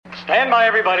Stand by,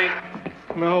 everybody.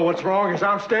 No, what's wrong is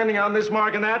I'm standing on this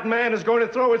mark, and that man is going to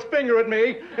throw his finger at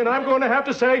me, and I'm going to have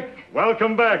to say,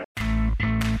 welcome back.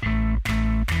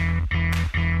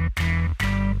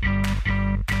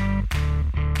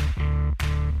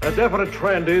 A definite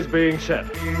trend is being set.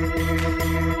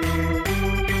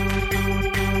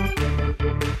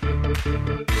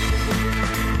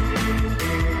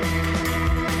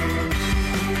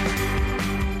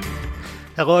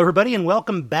 Hello, everybody, and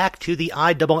welcome back to the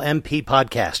IMMP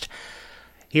podcast.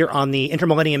 Here on the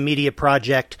Intermillennium Media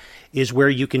Project is where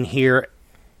you can hear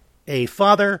a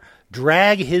father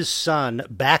drag his son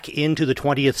back into the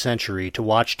 20th century to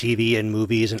watch TV and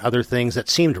movies and other things that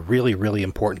seemed really, really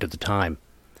important at the time.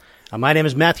 My name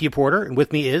is Matthew Porter, and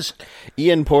with me is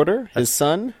Ian Porter, his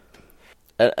son,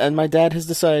 and my dad has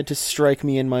decided to strike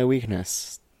me in my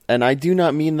weakness. And I do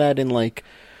not mean that in, like,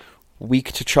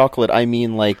 weak to chocolate. I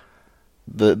mean, like,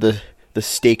 the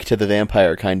stake to the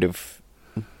vampire kind of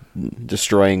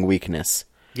destroying weakness.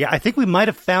 Yeah, I think we might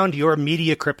have found your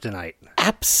media kryptonite.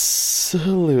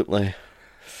 Absolutely.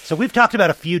 So we've talked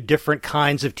about a few different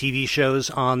kinds of TV shows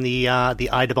on the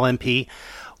IMMP.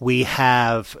 We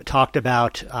have talked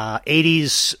about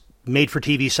 80s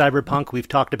made-for-TV cyberpunk. We've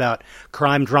talked about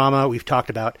crime drama. We've talked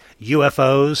about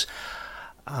UFOs.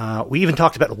 We even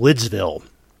talked about Lidsville.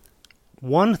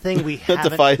 One thing we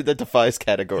haven't... that defies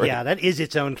category. Yeah, that is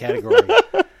its own category.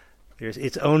 There's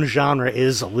its own genre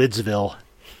is Lidsville.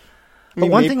 But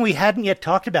one thing we hadn't yet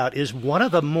talked about is one of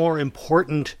the more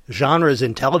important genres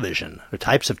in television, or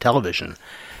types of television,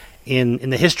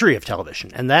 in the history of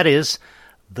television, and that is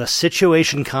the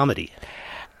situation comedy.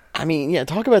 I mean, yeah,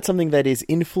 talk about something that is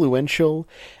influential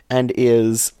and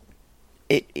is...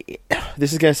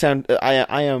 This is going to sound...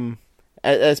 I am...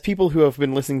 As people who have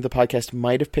been listening to the podcast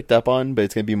might have picked up on, but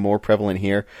it's going to be more prevalent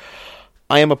here,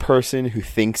 I am a person who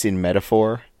thinks in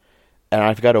metaphor, and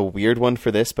I've got a weird one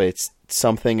for this, but it's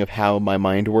something of how my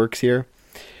mind works here.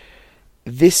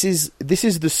 This is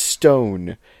the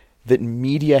stone that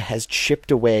media has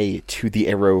chipped away to the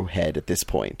arrowhead at this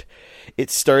point. It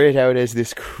started out as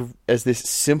this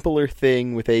simpler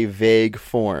thing with a vague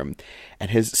form,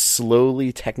 and has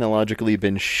slowly technologically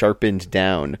been sharpened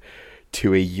down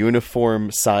to a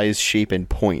uniform size, shape, and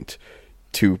point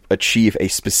to achieve a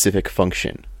specific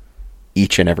function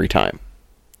each and every time.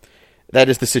 That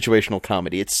is the situational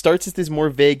comedy. It starts as this more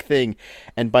vague thing,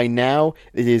 and by now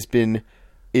it is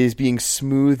being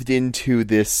smoothed into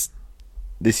this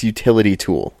utility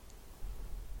tool.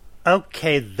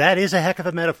 Okay, that is a heck of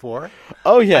a metaphor.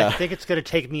 Oh, yeah. I think it's going to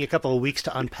take me a couple of weeks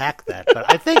to unpack that, but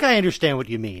I think I understand what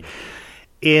you mean.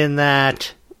 In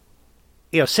that,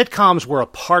 sitcoms were a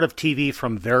part of TV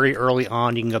from very early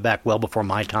on. You can go back well before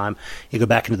my time. You go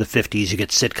back into the 50s, you get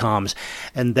sitcoms.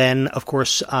 And then, of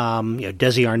course, Desi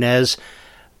Arnaz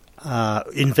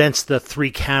invents the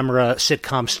 3-camera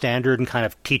sitcom standard and kind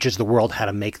of teaches the world how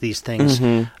to make these things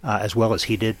as well as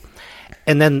he did.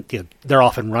 And then they're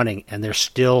off and running, and they're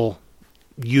still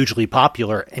hugely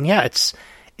popular. And yeah,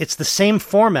 it's the same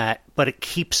format, but it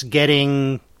keeps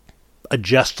getting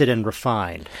adjusted and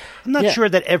refined. I'm not sure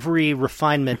that every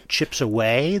refinement chips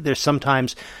away. There's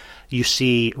sometimes you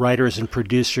see writers and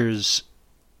producers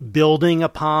building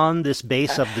upon this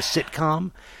base of the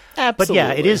sitcom. Absolutely. But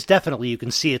yeah, it is definitely, you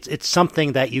can see it's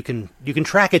something that you can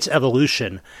track its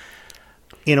evolution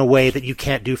in a way that you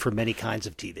can't do for many kinds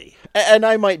of TV. And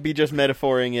I might be just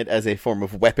metaphoring it as a form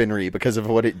of weaponry because of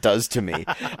what it does to me.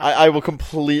 I will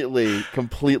completely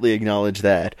acknowledge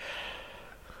that.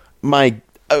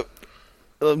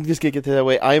 I'm just going to get to that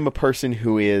way. I am a person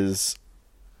who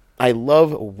I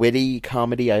love witty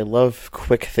comedy. I love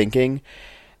quick thinking.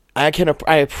 I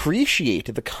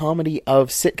appreciate the comedy of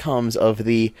sitcoms of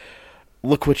the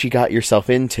look what you got yourself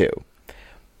into.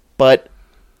 But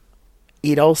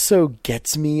it also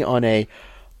gets me on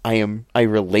I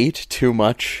relate too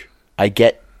much. I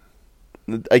get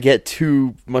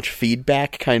too much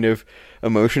feedback kind of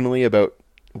emotionally about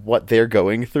what they're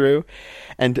going through.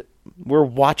 And we're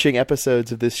watching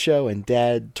episodes of this show, and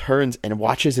Dad turns and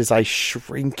watches as I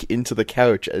shrink into the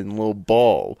couch and little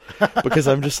ball because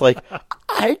I'm just like,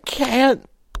 I can't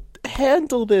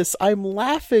handle this. I'm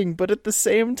laughing, but at the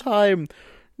same time,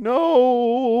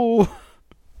 no.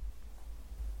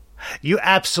 You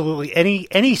absolutely any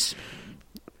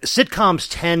sitcoms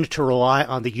tend to rely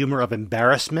on the humor of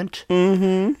embarrassment,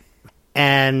 and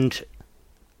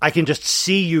I can just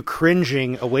see you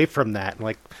cringing away from that,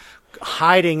 like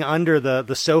hiding under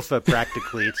the sofa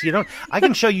practically. It's I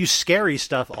can show you scary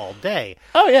stuff all day.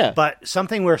 Oh yeah. But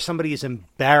something where somebody is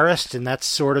embarrassed and that's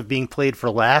sort of being played for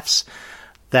laughs,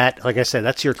 that, like I said,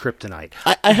 that's your kryptonite.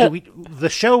 The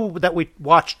show that we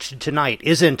watched tonight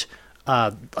isn't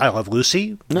I Love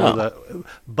Lucy. No.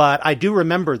 But I do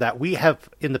remember that we have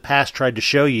in the past tried to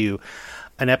show you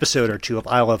an episode or two of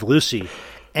I Love Lucy,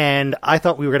 and I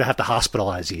thought we were going to have to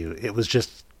hospitalize you. It was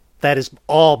just, that is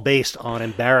all based on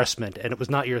embarrassment, and it was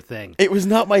not your thing. It was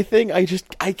not my thing.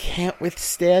 I can't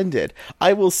withstand it.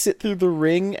 I will sit through The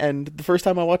Ring, and the first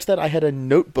time I watched that, I had a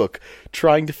notebook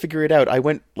trying to figure it out. I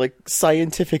went, like,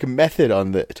 scientific method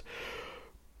on it.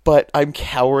 But I'm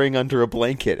cowering under a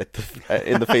blanket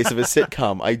in the face of a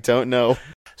sitcom. I don't know.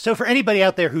 So for anybody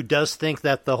out there who does think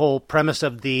that the whole premise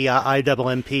of the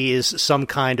IWMP is some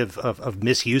kind of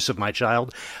misuse of my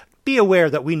child, be aware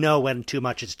that we know when too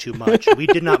much is too much. We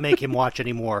did not make him watch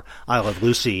any more I Love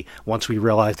Lucy once we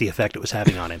realized the effect it was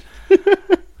having on him.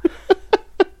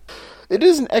 It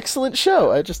is an excellent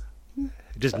show. Just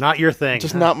not your thing.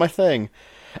 Just not my thing.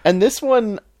 And this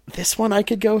one I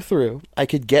could go through. I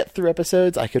could get through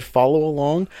episodes. I could follow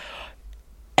along.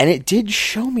 And it did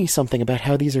show me something about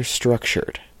how these are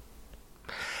structured.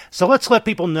 So let's let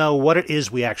people know what it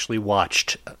is we actually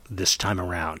watched this time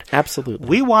around. Absolutely.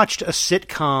 We watched a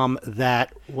sitcom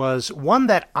that was one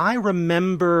that I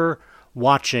remember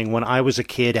watching when I was a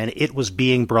kid and it was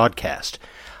being broadcast.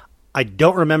 I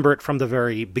don't remember it from the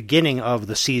very beginning of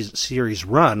the series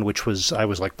run, which was, I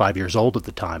was like 5 years old at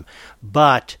the time.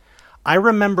 But I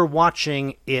remember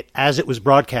watching it as it was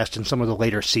broadcast in some of the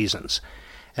later seasons.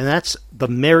 And that's The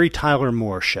Mary Tyler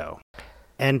Moore Show.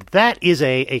 And that is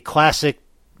a classic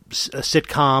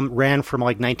sitcom, ran from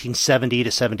like 1970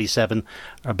 to 77,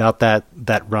 about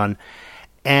that run.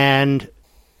 And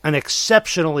an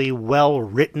exceptionally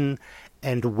well-written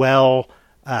and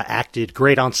well-acted,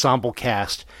 great ensemble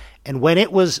cast. And when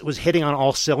it was hitting on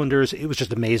all cylinders, it was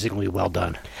just amazingly well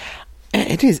done.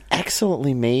 It is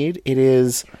excellently made. It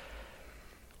is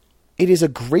a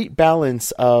great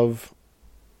balance of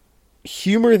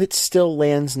humor that still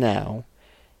lands now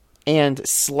and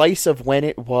slice of when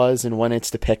it was and when it's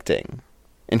depicting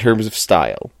in terms of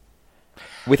style,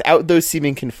 without those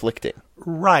seeming conflicting.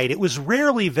 Right. It was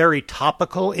rarely very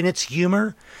topical in its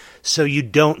humor, so you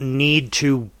don't need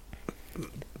to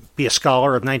be a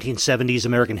scholar of 1970s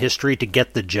American history to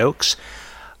get the jokes.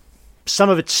 Some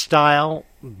of its style,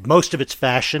 most of its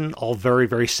fashion, all very,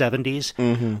 very 70s.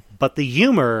 Mm-hmm. But the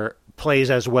humor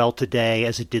plays as well today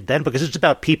as it did then, because it's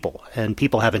about people, and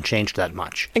people haven't changed that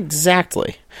much.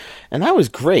 Exactly. And that was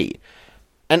great.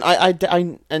 And I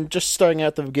and just starting out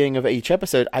at the beginning of each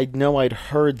episode, I know I'd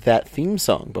heard that theme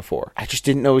song before. I just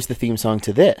didn't know it was the theme song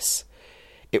to this.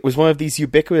 It was one of these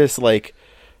ubiquitous, like,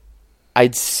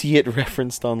 I'd see it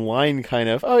referenced online kind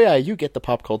of, oh yeah, you get the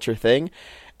pop culture thing.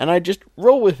 And I'd just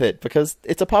roll with it, because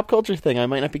it's a pop culture thing I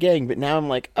might not be getting. But now I'm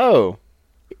like, oh,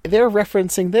 they're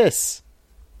referencing this.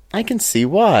 I can see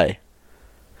why.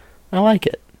 I like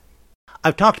it.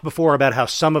 I've talked before about how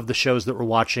some of the shows that we're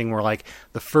watching were like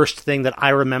the first thing that I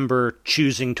remember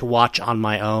choosing to watch on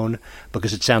my own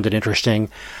because it sounded interesting.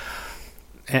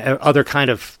 Other kind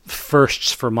of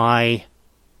firsts for my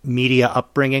media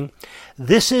upbringing.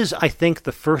 This is, I think,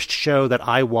 the first show that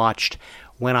I watched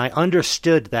when I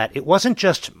understood that it wasn't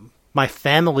just my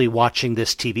family watching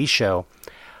this TV show.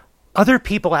 Other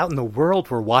people out in the world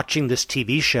were watching this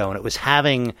TV show, and it was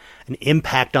having an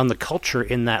impact on the culture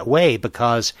in that way,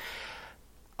 because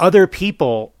other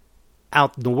people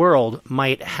out in the world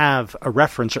might have a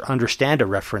reference or understand a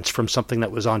reference from something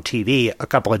that was on TV a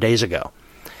couple of days ago.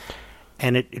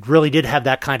 And it really did have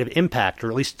that kind of impact, or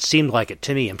at least it seemed like it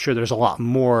to me. I'm sure there's a lot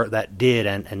more that did,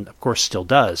 and of course still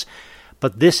does.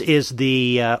 But this is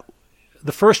the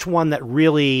first one that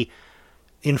really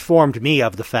informed me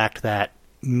of the fact that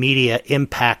media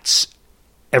impacts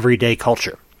everyday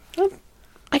culture.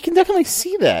 I can definitely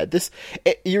see that.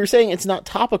 You were saying it's not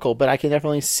topical, but I can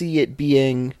definitely see it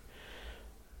being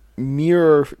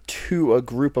mirror to a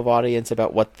group of audience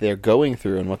about what they're going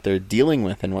through and what they're dealing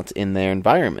with and what's in their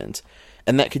environment.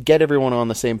 And that could get everyone on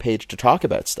the same page to talk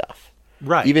about stuff.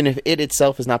 Right. Even if it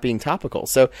itself is not being topical.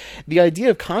 So the idea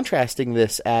of contrasting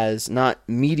this as not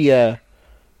media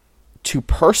to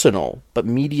personal, but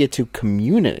media to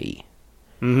community.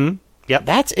 Mm-hmm. Yep.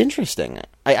 That's interesting.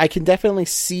 I can definitely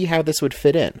see how this would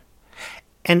fit in.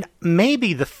 And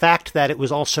maybe the fact that it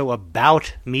was also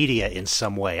about media in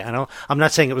some way. I'm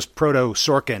not saying it was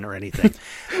proto-Sorkin or anything,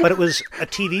 but it was a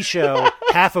TV show,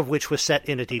 half of which was set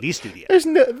in a TV studio.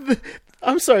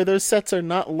 I'm sorry, those sets are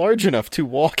not large enough to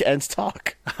walk and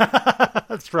talk.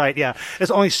 That's right, yeah.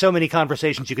 There's only so many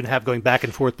conversations you can have going back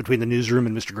and forth between the newsroom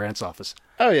and Mr. Grant's office.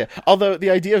 Oh, yeah. Although the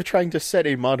idea of trying to set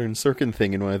a modern Sorkin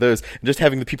thing in one of those, and just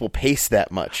having the people pace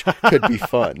that much, could be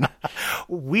fun.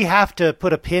 We have to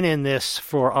put a pin in this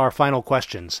for our final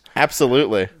questions.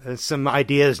 Absolutely. Some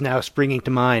ideas now springing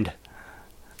to mind.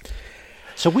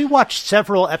 So we watched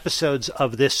several episodes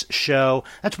of this show.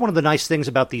 That's one of the nice things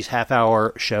about these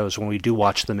half-hour shows when we do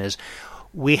watch them is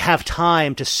we have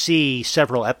time to see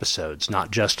several episodes,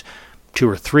 not just 2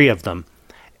 or 3 of them.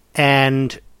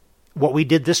 And what we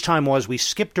did this time was we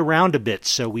skipped around a bit,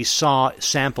 so we saw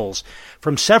samples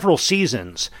from several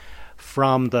seasons.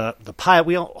 From the pilot,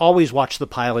 we always watch the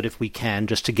pilot if we can,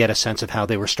 just to get a sense of how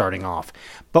they were starting off.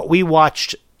 But we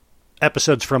watched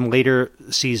episodes from later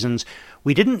seasons.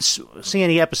 We didn't see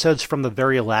any episodes from the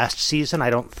very last season,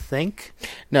 I don't think.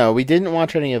 No, we didn't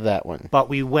watch any of that one. But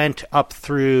we went up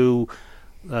through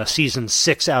season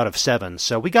 6 out of 7.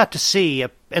 So we got to see,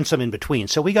 and some in between,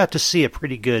 so we got to see a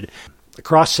pretty good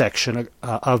cross-section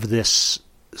of this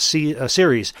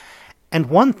series. And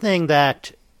one thing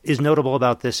that is notable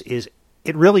about this is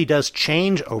it really does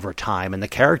change over time, and the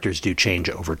characters do change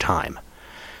over time.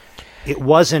 It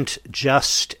wasn't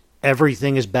just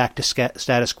everything is back to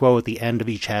status quo at the end of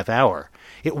each half hour.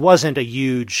 It wasn't a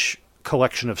huge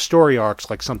collection of story arcs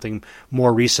like something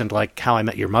more recent like How I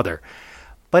Met Your Mother.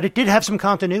 But it did have some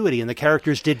continuity, and the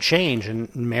characters did change, and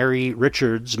Mary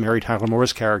Tyler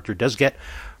Moore's character, does get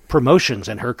promotions,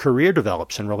 and her career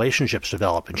develops and relationships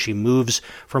develop, and she moves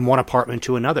from one apartment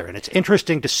to another. And it's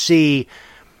interesting to see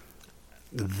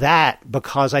that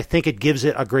because I think it gives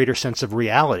it a greater sense of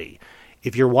reality.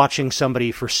 If you're watching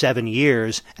somebody for 7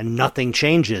 years and nothing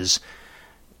changes,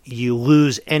 you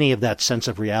lose any of that sense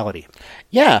of reality.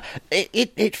 Yeah,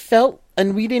 it felt,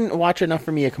 and we didn't watch enough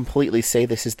for me to completely say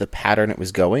this is the pattern it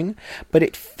was going, but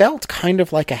it felt kind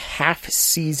of like a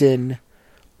half-season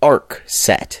arc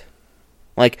set.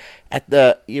 Like,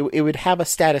 it would have a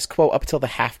status quo up till the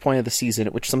half point of the season,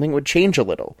 at which something would change a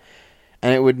little,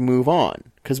 and it would move on.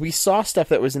 Because we saw stuff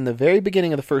that was in the very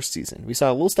beginning of the first season. We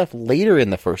saw a little stuff later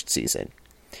in the first season.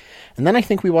 And then I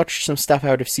think we watched some stuff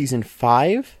out of season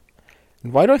 5.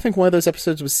 And why do I think one of those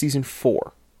episodes was season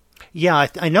 4? Yeah,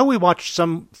 I know we watched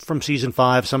some from season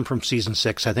 5, some from season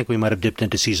 6. I think we might have dipped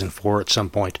into season 4 at some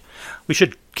point. We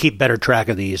should keep better track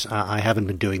of these. I haven't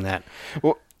been doing that.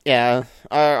 Well, yeah,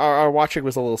 our watching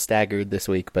was a little staggered this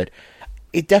week, but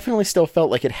it definitely still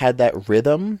felt like it had that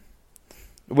rhythm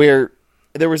where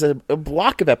there was a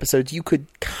block of episodes you could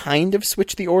kind of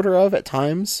switch the order of at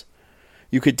times.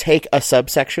 You could take a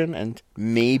subsection and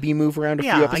maybe move around a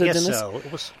few episodes I guess in this. So. It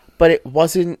was... But it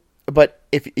wasn't. But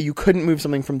if you couldn't move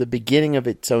something from the beginning of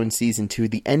its own season to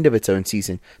the end of its own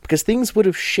season, because things would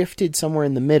have shifted somewhere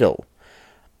in the middle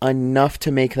enough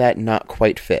to make that not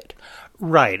quite fit.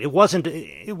 Right. It wasn't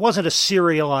a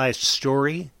serialized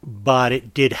story, but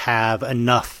it did have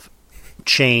enough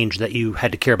change that you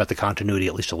had to care about the continuity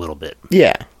at least a little bit.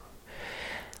 Yeah.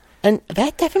 And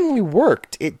that definitely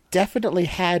worked. It definitely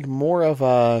had more of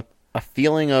a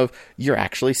feeling of you're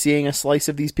actually seeing a slice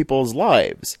of these people's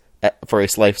lives for a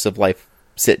slice of life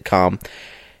sitcom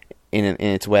in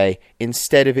its way,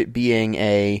 instead of it being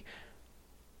a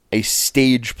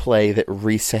stage play that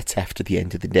resets after the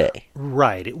end of the day.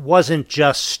 Right. It wasn't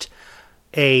just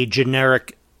a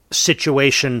generic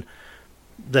situation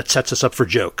that sets us up for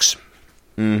jokes.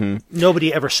 Mm-hmm.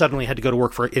 Nobody ever suddenly had to go to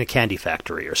work in a candy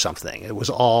factory or something. It was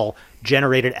all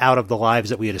generated out of the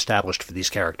lives that we had established for these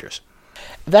characters.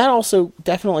 That also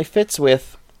definitely fits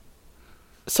with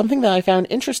something that I found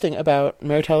interesting about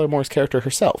Mary Tyler Moore's character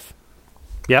herself.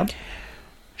 Yeah?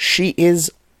 She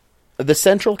is the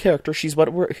central character. She's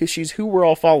who we're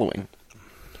all following.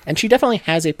 And she definitely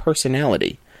has a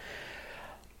personality.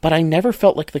 But I never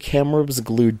felt like the camera was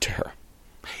glued to her.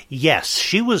 Yes,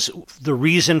 she was the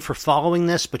reason for following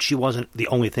this, but she wasn't the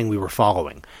only thing we were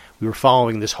following. We were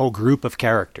following this whole group of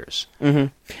characters.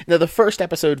 Mm-hmm. Now, the first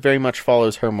episode very much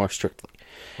follows her more strictly.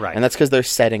 Right. And that's because they're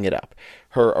setting it up.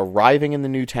 Her arriving in the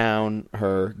new town,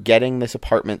 her getting this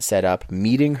apartment set up,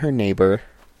 meeting her neighbor.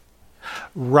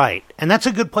 Right. And that's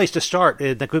a good place to start,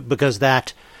 because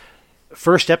that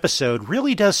first episode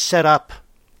really does set up,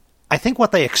 I think,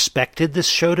 what they expected this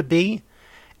show to be.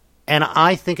 And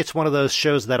I think it's one of those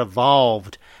shows that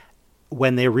evolved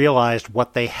when they realized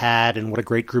what they had and what a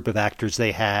great group of actors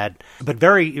they had. But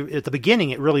at the beginning,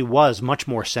 it really was much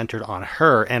more centered on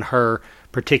her and her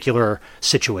particular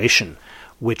situation,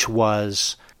 which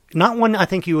was not one I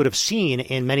think you would have seen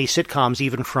in many sitcoms,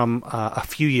 even from a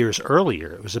few years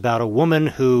earlier. It was about a woman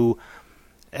who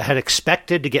had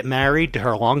expected to get married to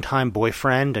her longtime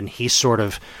boyfriend, and he sort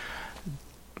of,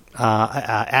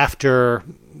 after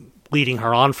leading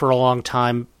her on for a long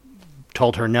time,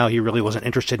 told her no, he really wasn't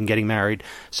interested in getting married.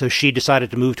 So she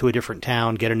decided to move to a different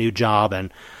town, get a new job, and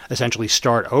essentially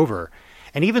start over.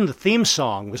 And even the theme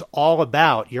song was all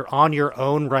about you're on your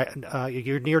own, right?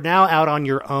 You're now out on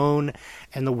your own,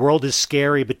 and the world is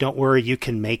scary, but don't worry, you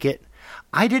can make it.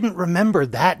 I didn't remember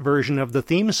that version of the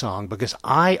theme song because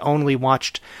I only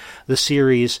watched the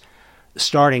series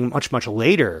starting much, much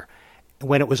later,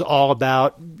 when it was all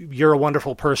about you're a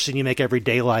wonderful person, you make every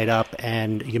day light up,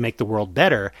 and you make the world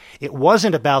better. It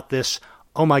wasn't about this,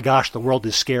 oh my gosh, the world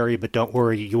is scary, but don't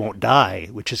worry, you won't die,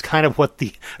 which is kind of what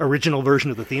the original version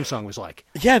of the theme song was like.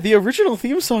 Yeah, the original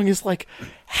theme song is like,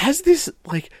 has this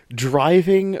like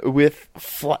driving with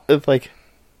like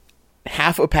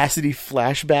half opacity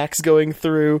flashbacks going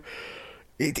through.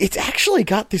 It's actually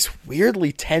got this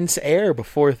weirdly tense air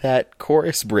before that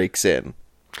chorus breaks in.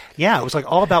 Yeah, it was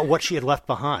like all about what she had left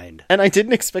behind. And I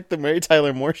didn't expect the Mary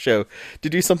Tyler Moore Show to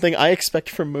do something I expect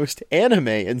from most anime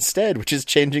instead, which is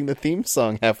changing the theme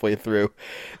song halfway through.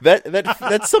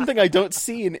 That's something I don't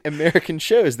see in American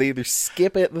shows. They either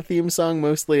skip at the theme song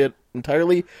mostly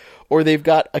entirely, or they've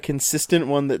got a consistent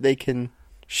one that they can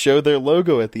show their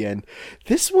logo at the end.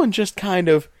 This one just kind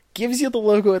of gives you the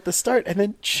logo at the start and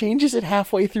then changes it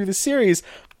halfway through the series.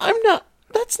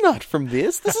 That's not from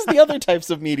this. This is the other types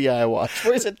of media I watch.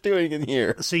 What is it doing in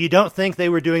here? So you don't think they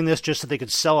were doing this just so they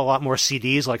could sell a lot more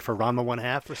CDs, like for Ranma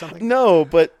 1/2 or something? No,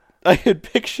 but I could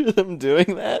picture them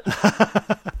doing that.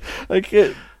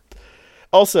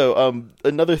 Also,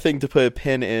 another thing to put a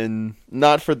pin in,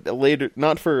 not for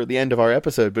the end of our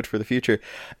episode, but for the future,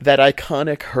 that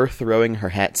iconic her throwing her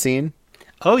hat scene.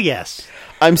 Oh yes,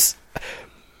 I'm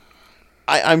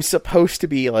supposed to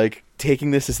be like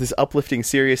taking this as this uplifting,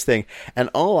 serious thing, and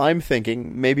all I'm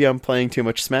thinking, maybe I'm playing too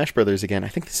much Smash Brothers again. I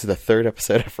think this is the third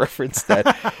episode I've referenced that.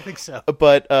 I think so.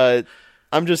 But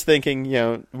I'm just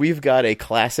thinking, we've got a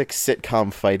classic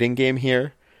sitcom fighting game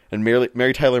here, and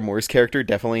Mary Tyler Moore's character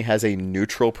definitely has a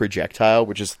neutral projectile,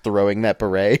 which is throwing that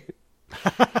beret.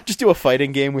 Just do a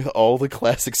fighting game with all the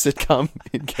classic sitcom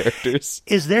characters.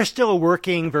 Is there still a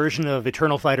working version of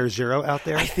Eternal Fighter Zero out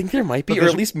there? I think there might be, or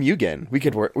at least Mugen. We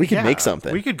could make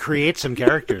something. We could create some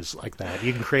characters like that.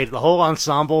 You can create the whole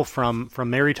ensemble from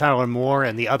Mary Tyler Moore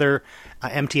and the other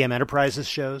MTM Enterprises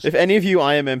shows. If any of you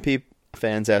IMMP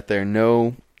fans out there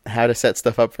know how to set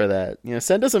stuff up for that,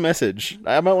 send us a message.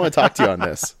 I might want to talk to you on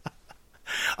this.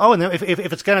 Oh, and if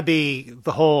it's going to be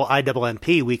the whole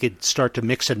IMMP, we could start to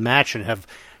mix and match and have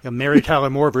Mary Tyler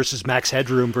Moore versus Max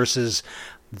Headroom versus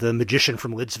the magician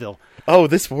from Lidsville. Oh,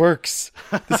 this works.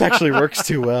 This actually works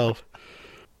too well.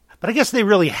 But I guess they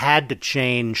really had to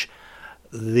change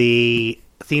the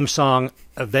theme song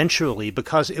eventually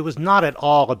because it was not at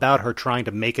all about her trying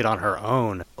to make it on her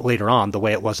own later on the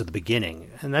way it was at the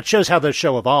beginning. And that shows how the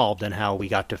show evolved and how we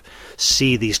got to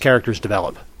see these characters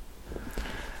develop.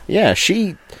 Yeah,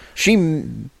 she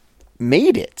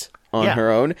made it on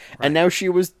her own, right. And now she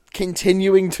was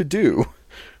continuing to do.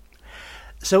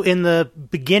 So in the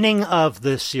beginning of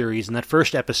the series, in that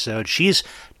first episode, she's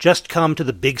just come to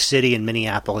the big city in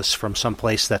Minneapolis from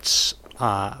someplace that's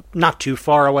not too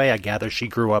far away. I gather she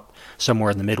grew up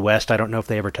somewhere in the Midwest. I don't know if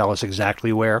they ever tell us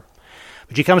exactly where.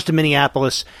 But she comes to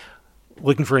Minneapolis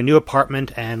looking for a new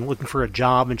apartment and looking for a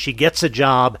job, and she gets a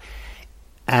job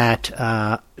at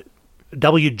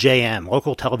WJM,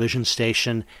 local television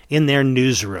station, in their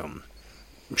newsroom.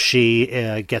 She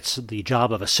gets the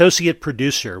job of associate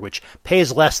producer, which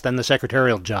pays less than the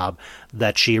secretarial job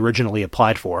that she originally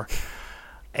applied for.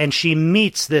 And she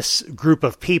meets this group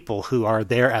of people who are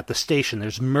there at the station.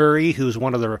 There's Murray, who's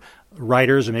one of the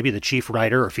writers, or maybe the chief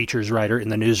writer or features writer in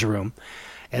the newsroom.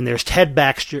 And there's Ted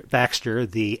Baxter,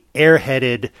 the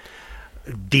airheaded,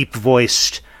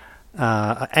 deep-voiced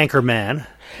anchorman.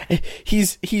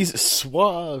 He's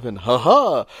suave and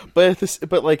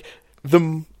but like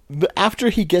after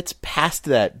he gets past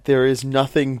that, there is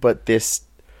nothing but this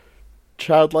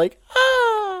childlike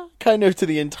kind of to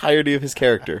the entirety of his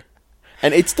character,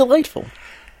 and it's delightful.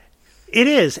 It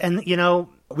is, and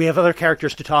we have other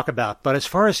characters to talk about, but as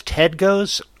far as Ted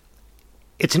goes,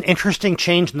 it's an interesting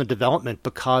change in the development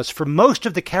because for most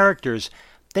of the characters,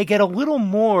 they get a little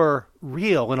more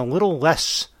real and a little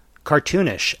less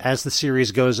cartoonish as the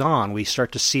series goes on. We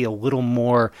start to see a little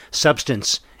more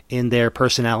substance in their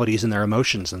personalities and their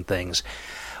emotions and things.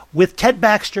 With Ted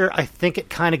Baxter, I think it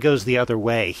kind of goes the other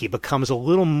way. He becomes a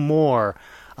little more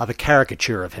of a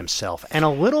caricature of himself, and a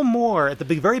little more, at the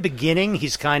very beginning,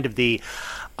 he's kind of the,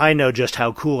 I know just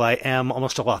how cool I am,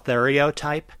 almost a Lothario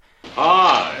type.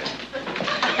 Hi.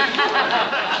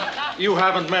 You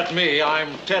haven't met me.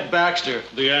 I'm Ted Baxter,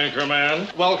 the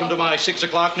anchorman. Welcome to my 6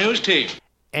 o'clock news team.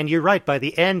 And you're right, by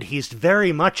the end, he's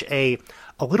very much a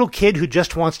little kid who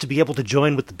just wants to be able to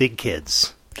join with the big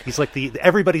kids. He's like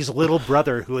everybody's little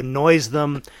brother who annoys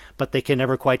them, but they can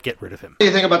never quite get rid of him. What do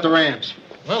you think about the Rams?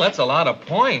 Well, that's a lot of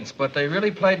points, but they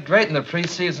really played great in the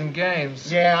preseason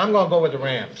games. Yeah, I'm going to go with the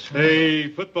Rams.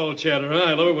 Hey, football chatter, huh?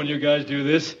 I love it when you guys do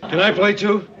this. Can I play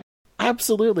too?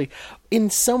 Absolutely. In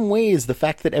some ways, the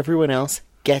fact that everyone else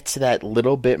gets that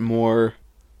little bit more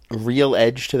real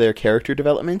edge to their character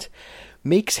development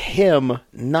makes him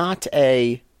not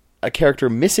a character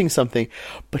missing something,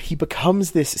 but he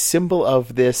becomes this symbol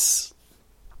of this.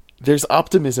 There's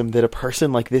optimism that a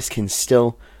person like this can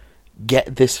still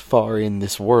get this far in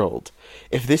this world.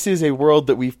 If this is a world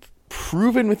that we've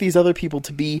proven with these other people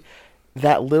to be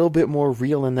that little bit more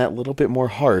real and that little bit more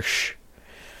harsh,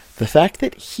 the fact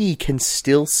that he can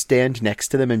still stand next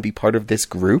to them and be part of this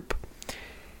group,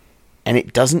 and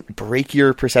it doesn't break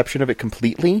your perception of it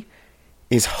completely,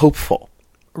 is hopeful.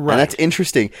 Right. And that's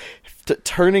interesting.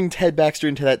 Turning Ted Baxter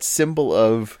into that symbol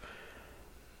of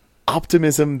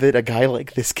optimism that a guy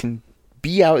like this can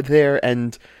be out there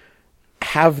and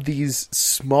have these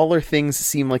smaller things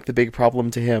seem like the big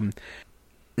problem to him.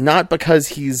 Not because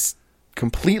he's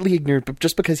completely ignorant, but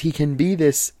just because he can be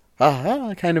this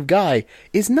kind of guy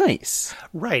is nice.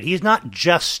 Right. He's not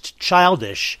just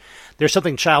childish. There's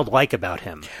something childlike about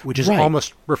him, which is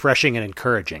almost refreshing and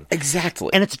encouraging.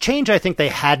 Exactly. And it's a change I think they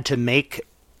had to make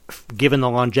given the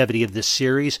longevity of this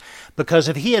series, because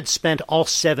if he had spent all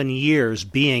 7 years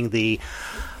being the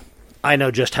I know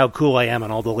just how cool I am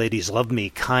and all the ladies love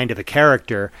me kind of a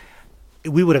character,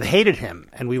 we would have hated him,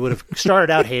 and we would have started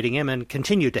out hating him and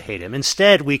continued to hate him.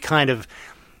 Instead,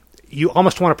 you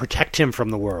almost want to protect him from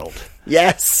the world.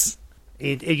 Yes.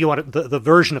 You want the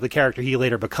version of the character he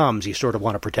later becomes, you sort of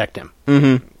want to protect him.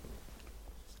 Mm-hmm.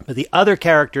 But the other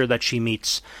character that she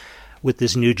meets with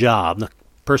this new job, the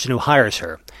person who hires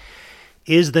her,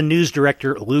 is the news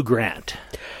director Lou Grant,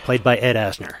 played by Ed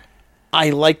Asner. I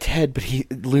like Ted, but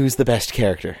Lou's the best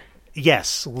character.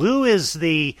 Yes, Lou is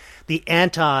the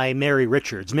anti-Mary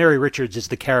Richards. Mary Richards is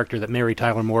the character that Mary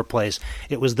Tyler Moore plays.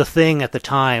 It was the thing at the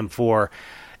time for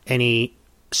any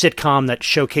sitcom that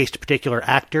showcased a particular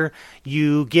actor.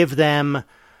 You give them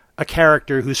a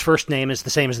character whose first name is the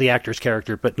same as the actor's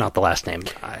character, but not the last name.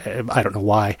 I don't know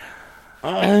why.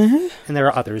 And there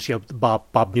are others. Bob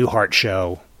Newhart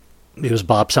show. It was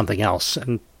Bob something else,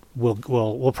 and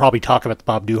we'll probably talk about the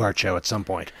Bob Newhart show at some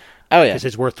point. Oh yeah, because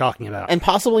it's worth talking about. And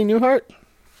possibly Newhart.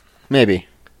 Maybe.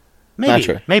 Not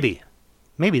sure. Maybe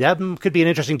that could be an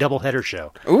interesting doubleheader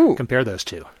show. Ooh. Compare those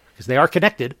two because they are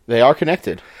connected. They are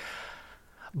connected.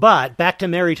 But back to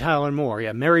Mary Tyler Moore.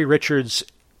 Yeah, Mary Richards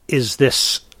is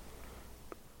this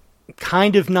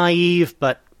kind of naive,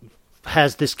 but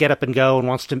has this get up and go and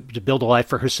wants to build a life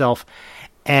for herself.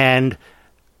 And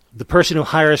the person who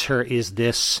hires her is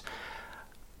this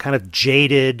kind of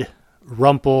jaded,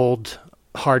 rumpled,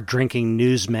 hard-drinking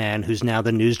newsman who's now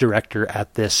the news director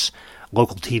at this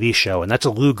local TV show, and that's a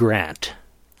Lou Grant.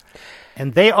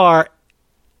 And they are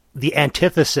the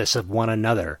antithesis of one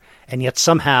another, and yet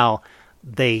somehow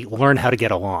they learn how to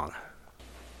get along.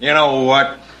 You know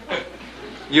what?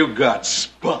 You got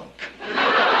spunk.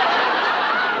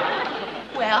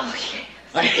 Well,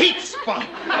 I hate spunk.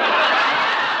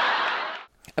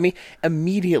 I mean,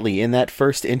 immediately in that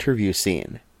first interview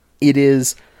scene, it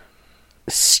is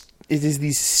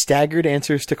these staggered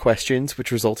answers to questions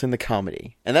which result in the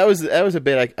comedy. And that was a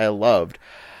bit I loved.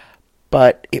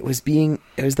 But it was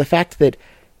the fact that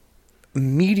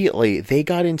immediately they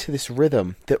got into this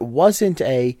rhythm that wasn't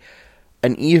an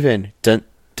even dun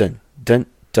dun dun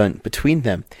dun between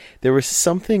them. There was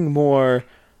something more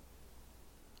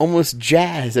almost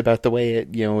jazz about the way it,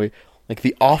 like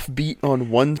the offbeat on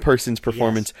one person's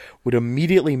performance would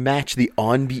immediately match the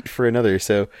onbeat for another.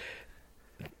 So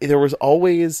they were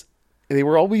always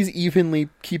evenly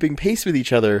keeping pace with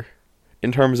each other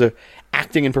in terms of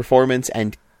acting and performance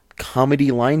and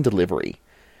comedy line delivery.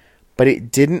 But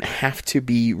it didn't have to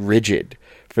be rigid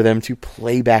for them to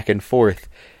play back and forth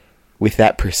with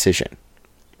that precision.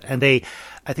 And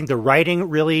I think the writing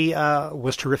really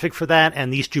was terrific for that,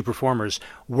 and these two performers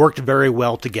worked very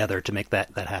well together to make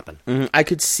that happen. Mm-hmm. I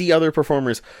could see other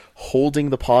performers holding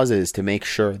the pauses to make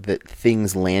sure that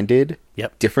things landed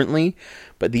differently,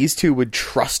 but these two would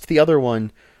trust the other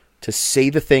one to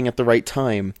say the thing at the right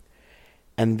time,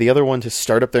 and the other one to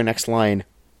start up their next line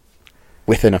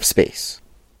with enough space.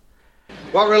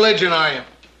 What religion are you?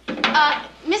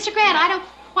 Mr. Grant, I don't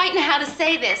quite know how to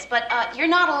say this, but you're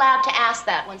not allowed to ask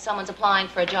that when someone's applying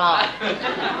for a job.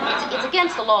 It's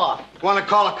against the law. Want to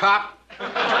call a cop?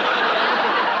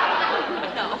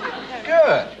 No.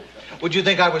 Good. Would you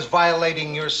think I was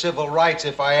violating your civil rights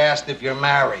if I asked if you're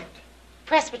married?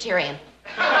 Presbyterian.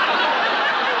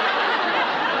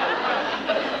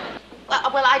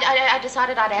 well, I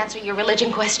decided I'd answer your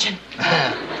religion question.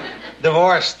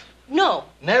 Divorced? No.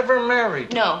 Never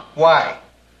married? No. Why?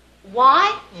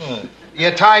 Why?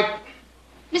 You type?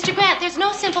 Mr. Grant, there's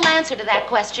no simple answer to that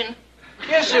question.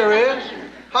 Yes, there is.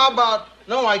 How about,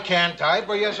 no, I can't type,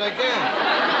 or yes, I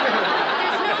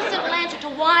can? There's no simple answer to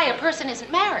why a person isn't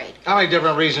married. How many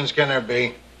different reasons can there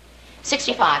be?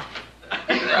 65.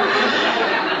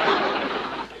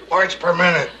 Words per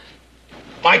minute.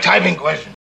 My typing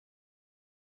question.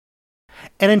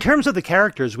 And in terms of the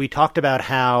characters, we talked about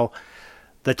how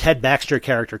the Ted Baxter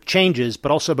character changes,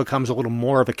 but also becomes a little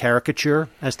more of a caricature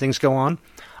as things go on.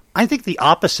 I think the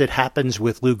opposite happens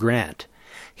with Lou Grant.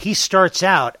 He starts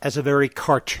out as a very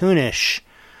cartoonish,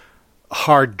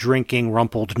 hard-drinking,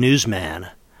 rumpled newsman,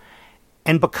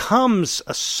 and becomes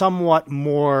a somewhat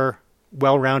more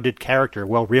well-rounded character,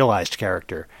 well-realized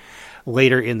character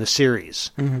later in the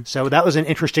series. Mm-hmm. So that was an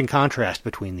interesting contrast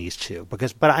between these two.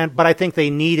 But I think they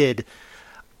needed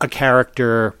a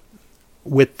character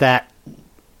with that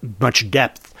much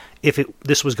depth if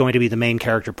this was going to be the main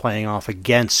character playing off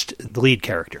against the lead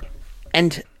character.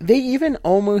 And they even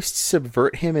almost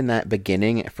subvert him in that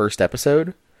beginning first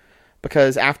episode,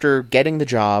 because after getting the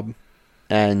job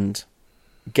and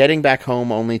getting back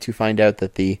home only to find out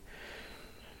that the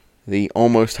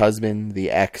almost husband,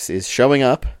 the ex, is showing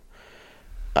up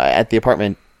at the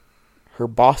apartment, her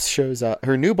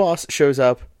new boss shows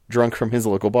up drunk from his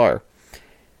local bar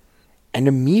and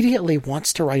immediately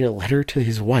wants to write a letter to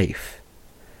his wife,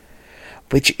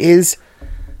 which is,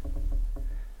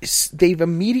 they've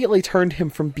immediately turned him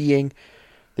from being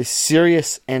this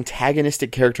serious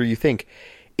antagonistic character you think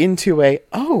into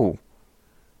oh,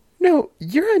 no,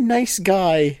 you're a nice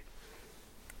guy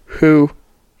who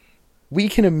we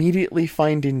can immediately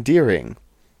find endearing.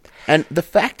 And the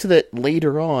fact that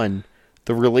later on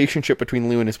the relationship between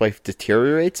Lou and his wife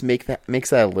deteriorates makes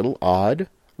that a little odd.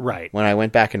 Right. When I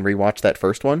went back and rewatched that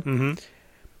first one. Mm-hmm.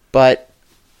 But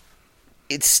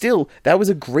it's still, that was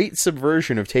a great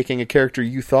subversion of taking a character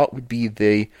you thought would be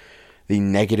the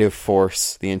negative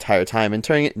force the entire time and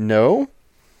turning it, no,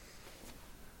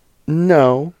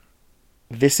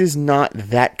 this is not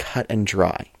that cut and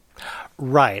dry.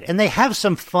 Right. And they have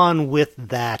some fun with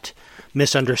that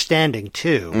misunderstanding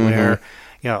too, mm-hmm. where,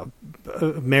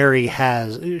 Mary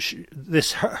has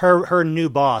her new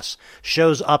boss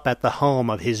shows up at the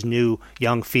home of his new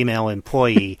young female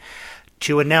employee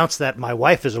to announce that my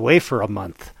wife is away for a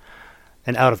month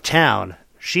and out of town.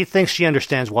 She thinks she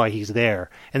understands why he's there,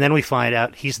 and then we find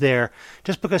out he's there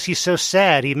just because he's so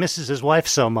sad he misses his wife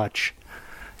so much.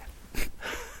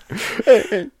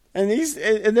 And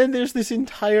then there's this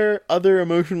entire other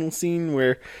emotional scene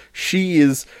where she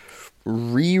is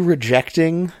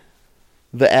rejecting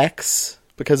the ex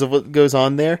because of what goes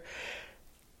on there,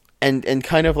 and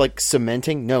kind of like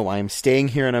cementing, no, I'm staying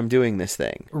here and I'm doing this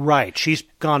thing. Right. She's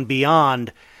gone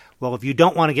beyond, well, if you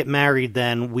don't want to get married,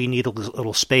 then we need a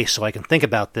little space so I can think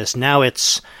about this. Now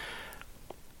it's,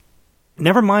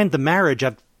 never mind the marriage,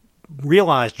 I've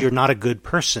realized you're not a good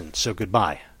person, so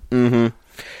goodbye. Mm-hmm.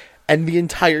 And the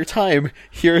entire time,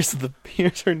 here's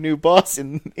her new boss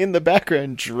in the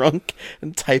background, drunk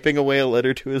and typing away a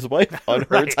letter to his wife on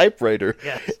her typewriter.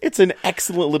 Yes. It's an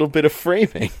excellent little bit of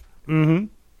framing. Mm-hmm.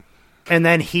 And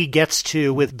then he gets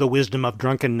to, with the wisdom of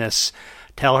drunkenness,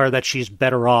 tell her that she's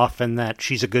better off and that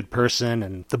she's a good person,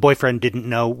 and the boyfriend didn't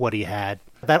know what he had.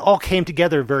 That all came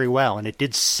together very well, and it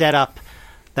did set up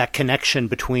that connection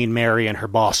between Mary and her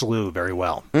boss Lou very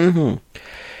well. Mm-hmm.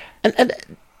 And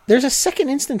there's a second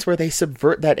instance where they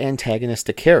subvert that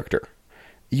antagonistic character.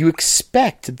 You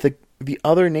expect the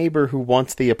other neighbor who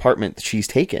wants the apartment that she's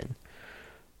taken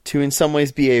to in some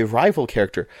ways be a rival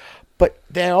character. But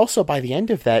then also by the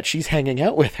end of that, she's hanging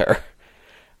out with her.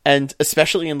 And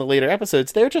especially in the later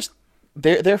episodes,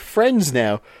 they're friends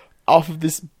now off of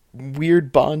this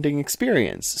weird bonding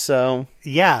experience. So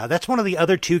yeah, that's one of the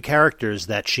other two characters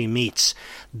that she meets.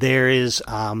 There is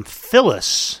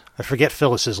Phyllis, I forget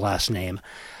Phyllis's last name,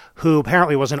 who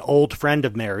apparently was an old friend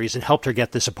of Mary's and helped her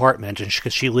get this apartment, and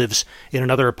because she lives in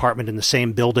another apartment in the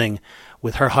same building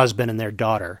with her husband and their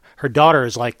daughter. Her daughter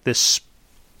is like this,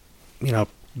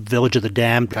 Village of the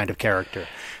Damned kind of character.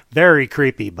 Very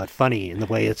creepy, but funny in the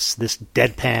way it's this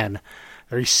deadpan,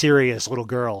 very serious little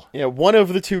girl. Yeah, one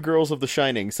of the two girls of The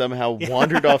Shining somehow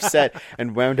wandered off set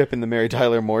and wound up in the Mary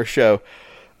Tyler Moore Show.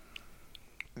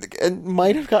 And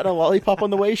might have gotten a lollipop on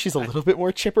the way. She's a little bit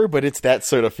more chipper, but it's that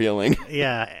sort of feeling.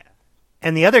 Yeah.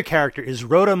 And the other character is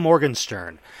Rhoda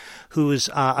Morgenstern, who's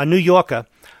a New Yorker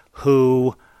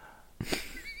who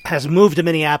has moved to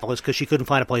Minneapolis because she couldn't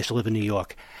find a place to live in New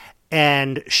York.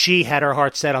 And she had her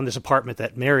heart set on this apartment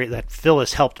that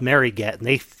Phyllis helped Mary get, and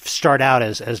they start out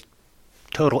as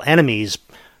total enemies.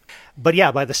 But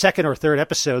yeah, by the second or third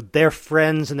episode, they're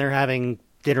friends and they're having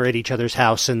dinner at each other's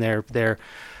house, and they're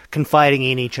confiding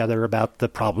in each other about the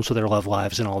problems with their love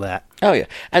lives and all that. Oh yeah,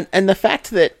 and the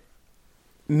fact that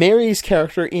Mary's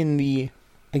character in the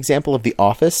example of The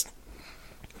Office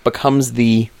becomes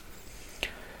the,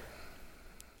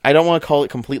 I don't want to call it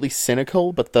completely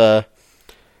cynical, but the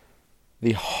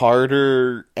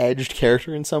harder edged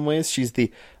character in some ways. She's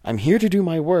the, I'm here to do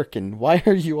my work, and why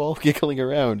are you all giggling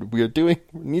around? We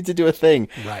need to do a thing.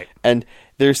 Right. And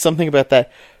there's something about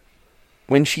that.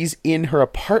 When she's in her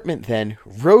apartment then,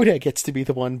 Rhoda gets to be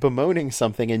the one bemoaning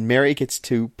something, and Mary gets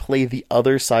to play the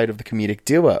other side of the comedic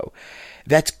duo.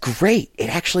 That's great. It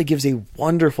actually gives a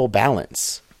wonderful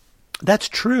balance. That's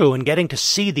true, and getting to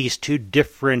see these two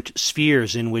different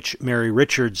spheres in which Mary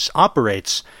Richards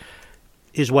operates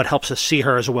is what helps us see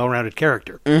her as a well-rounded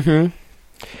character. Mm-hmm.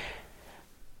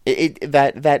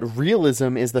 That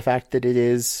realism is the fact that it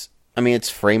is, I mean, it's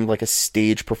framed like a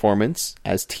stage performance,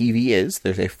 as TV is.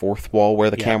 There's a fourth wall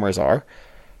where the cameras are.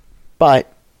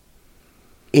 But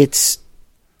it's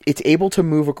able to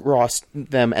move across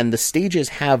them, and the stages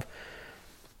have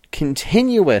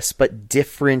continuous but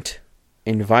different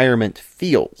environment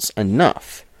feels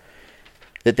enough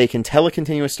that they can tell a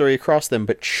continuous story across them,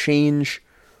 but change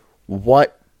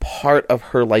what part of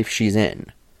her life she's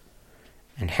in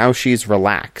and how she's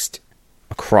relaxed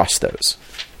across those.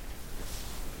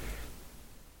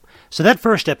 So that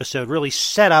first episode really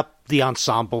set up the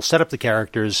ensemble, set up the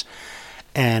characters,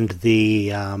 and the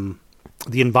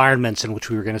environments in which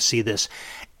we were going to see this.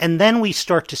 And then we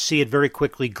start to see it very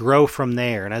quickly grow from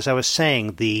there. And as I was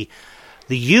saying, the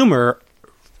humor,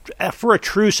 for a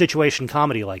true situation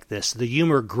comedy like this, the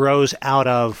humor grows out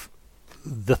of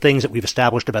the things that we've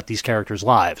established about these characters'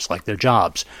 lives, like their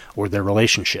jobs or their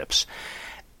relationships.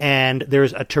 And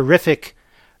there's a terrific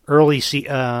early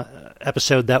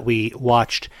episode that we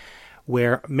watched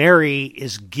where Mary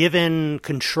is given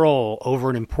control over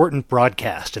an important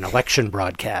broadcast, an election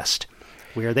broadcast,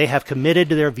 where they have committed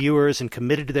to their viewers and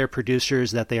committed to their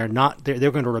producers that they're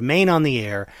going to remain on the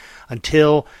air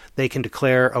until they can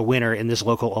declare a winner in this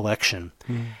local election.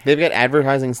 They've got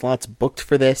advertising slots booked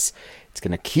for this. It's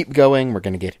going to keep going. We're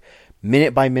going to get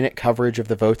minute-by-minute coverage of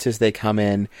the votes as they come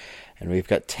in. And we've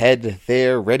got Ted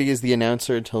there, ready as the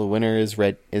announcer until the winner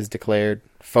is declared.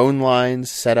 Phone lines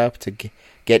set up to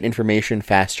get information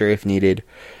faster if needed.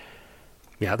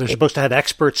 Yeah, they're supposed to have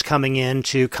experts coming in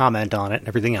to comment on it and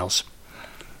everything else.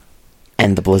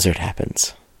 And the blizzard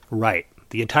happens. Right.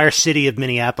 The entire city of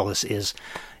Minneapolis is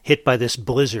hit by this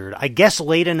blizzard. I guess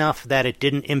late enough that it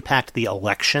didn't impact the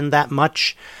election that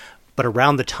much, but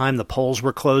around the time the polls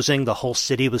were closing, the whole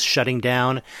city was shutting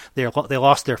down. They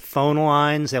lost their phone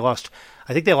lines. I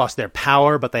think they lost their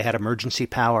power, but they had emergency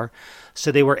power.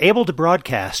 So they were able to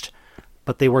broadcast,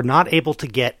 but they were not able to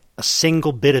get a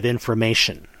single bit of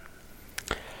information.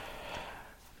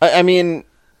 I mean,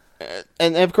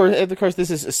 and of course,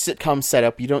 this is a sitcom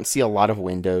setup. You don't see a lot of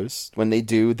windows. When they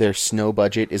do, their snow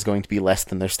budget is going to be less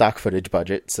than their stock footage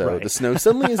budget. So right. The snow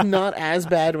suddenly is not as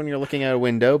bad when you're looking out a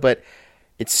window, but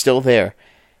it's still there.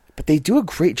 But they do a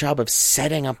great job of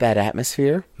setting up that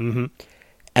atmosphere, and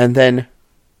then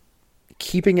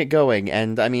keeping it going.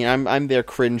 And I mean, I'm there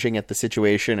cringing at the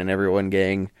situation and everyone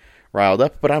getting riled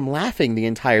up, but I'm laughing the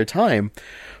entire time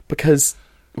because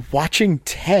watching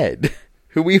Ted,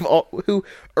 who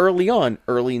early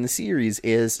in the series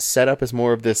is set up as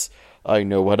more of this, I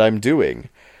know what I'm doing,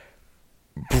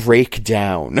 break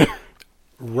down.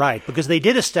 Right, because they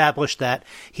did establish that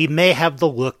he may have the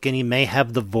look and he may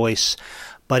have the voice,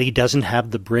 but he doesn't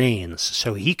have the brains.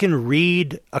 So he can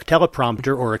read a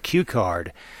teleprompter or a cue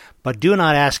card, but do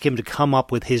not ask him to come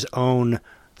up with his own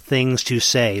things to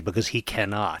say, because he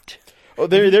cannot. Oh,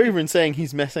 they're even saying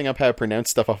he's messing up how to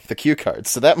pronounce stuff off the cue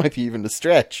cards, so that might be even a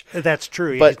stretch. That's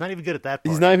true. But he's not even good at that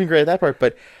part. He's not even great at that part,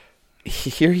 but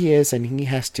here he is, and he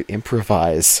has to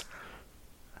improvise.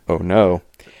 Oh, no.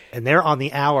 And they're on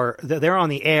the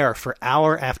air for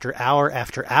hour after hour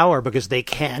after hour because they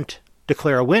can't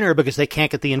declare a winner because they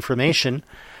can't get the information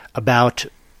about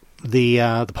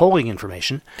the polling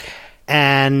information,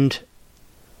 and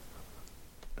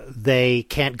they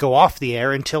can't go off the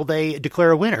air until they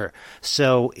declare a winner.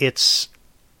 So it's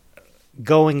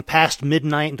going past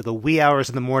midnight into the wee hours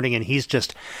of the morning, and he's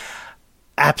just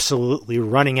absolutely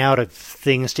running out of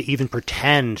things to even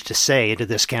pretend to say into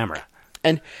this camera.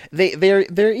 And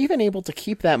they're even able to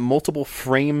keep that multiple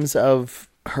frames of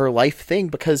her life thing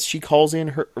because she calls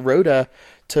in Rhoda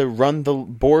to run the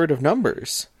board of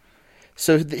numbers.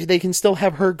 So they can still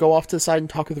have her go off to the side and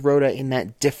talk with Rhoda in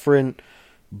that different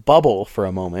bubble for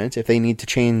a moment if they need to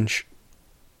change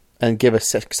and give a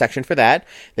section for that.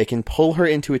 They can pull her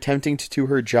into attempting to do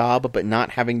her job but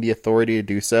not having the authority to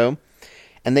do so.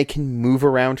 And they can move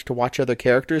around to watch other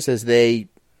characters as they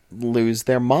lose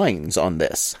their minds on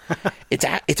this.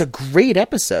 It's a great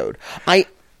episode.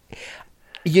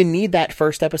 You need that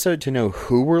first episode to know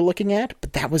who we're looking at,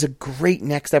 but that was a great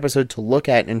next episode to look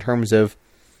at in terms of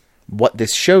what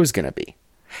this show's going to be.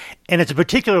 And it's a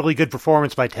particularly good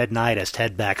performance by Ted Knight as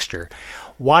Ted Baxter.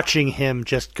 Watching him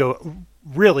just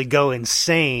really go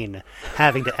insane,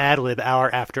 having to ad-lib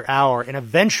hour after hour, and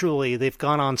eventually they've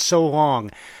gone on so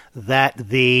long that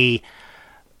the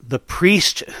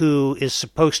priest who is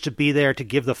supposed to be there to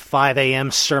give the 5 a.m.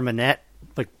 sermonette,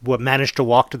 like what managed to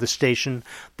walk to the station,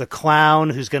 the clown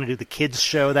who's going to do the kids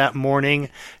show that morning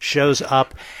shows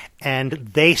up, and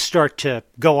they start to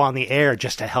go on the air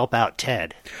just to help out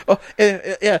Ted. Oh,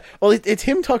 yeah. Well, it's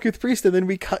him talking with the priest, and then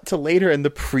we cut to later, and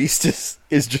the priest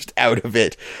is just out of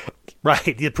it.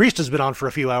 Right. The priest has been on for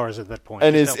a few hours at that point.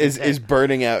 And is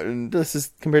burning out, and this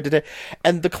is compared to Ted.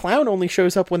 And the clown only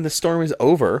shows up when the storm is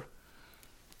over.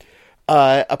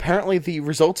 Apparently the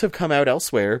results have come out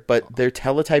elsewhere, but their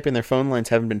teletype and their phone lines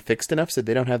haven't been fixed enough, so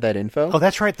they don't have that info. Oh,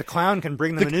 that's right. The clown can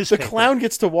bring them a newspaper. The clown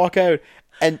gets to walk out,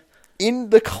 and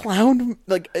in the clown,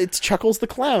 like, it's Chuckles the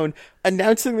Clown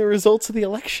announcing the results of the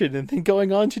election and then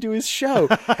going on to do his show.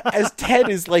 As Ted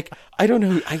is like, I don't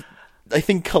know, I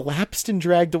think collapsed and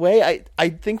dragged away. I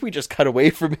think we just cut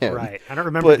away from him. Right. I don't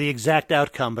remember the exact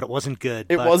outcome, but it wasn't good.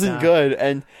 It wasn't good,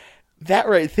 and that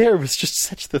right there was just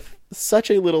such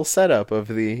a little setup of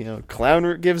the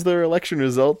clown gives their election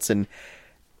results and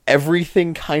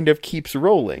everything kind of keeps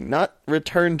rolling. Not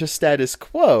return to status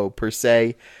quo per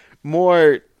se,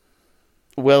 more,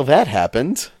 well, that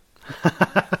happened.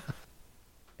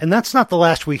 And that's not the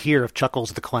last we hear of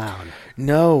Chuckles the Clown.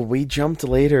 No, we jumped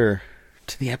later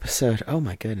to the episode. Oh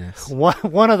my goodness.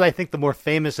 One of, I think, the more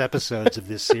famous episodes of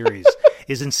this series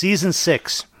is in season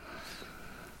 6,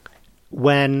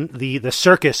 when the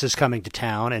circus is coming to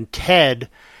town, and Ted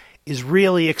is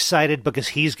really excited because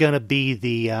he's going to be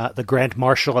the grand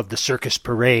marshal of the circus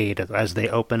parade as they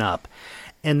open up.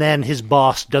 And then his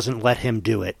boss doesn't let him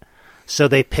do it, so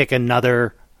they pick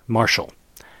another marshal.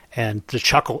 And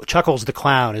Chuckles the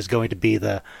Clown is going to be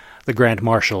the grand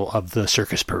marshal of the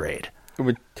circus parade.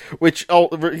 Which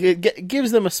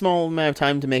gives them a small amount of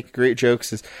time to make great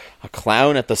jokes. Is a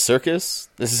clown at the circus?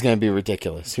 This is going to be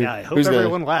ridiculous. I hope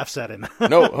everyone laughs at him.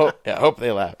 Hope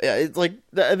they laugh. Yeah, it's like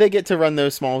they get to run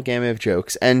those small gamut of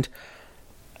jokes, and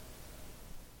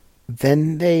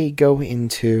then they go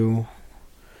into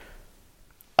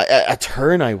a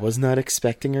turn I was not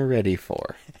expecting or ready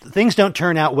for. Things don't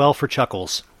turn out well for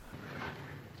Chuckles.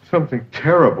 Something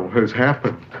terrible has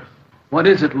happened. What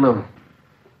is it, Lou?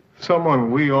 Someone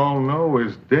we all know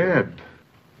is dead.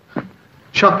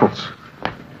 Chuckles.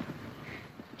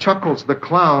 Chuckles the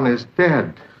Clown is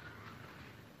dead.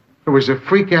 It was a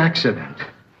freak accident.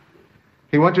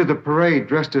 He went to the parade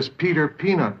dressed as Peter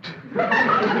Peanut.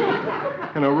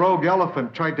 And a rogue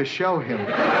elephant tried to shell him.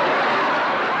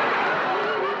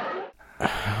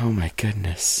 Oh my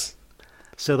goodness.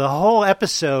 So the whole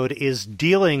episode is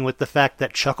dealing with the fact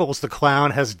that Chuckles the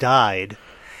Clown has died.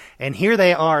 And here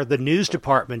they are, the news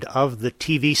department of the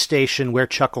TV station where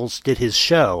Chuckles did his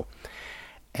show.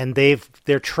 And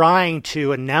they're trying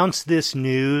to announce this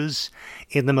news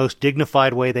in the most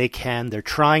dignified way they can. They're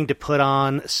trying to put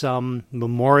on some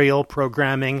memorial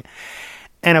programming.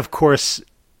 And of course,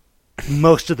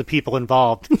 most of the people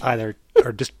involved either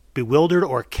are just bewildered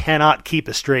or cannot keep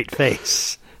a straight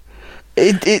face.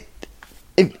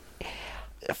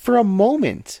 For a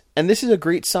moment, and this is a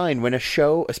great sign when a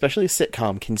show, especially a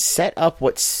sitcom, can set up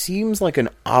what seems like an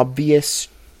obvious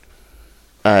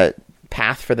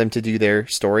path for them to do their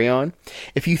story on.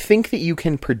 If you think that you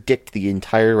can predict the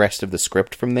entire rest of the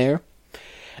script from there,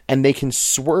 and they can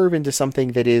swerve into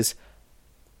something that is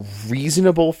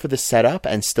reasonable for the setup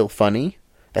and still funny,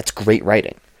 that's great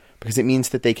writing. Because it means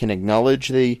that they can acknowledge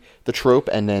the trope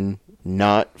and then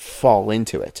not fall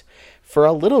into it. For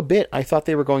a little bit, I thought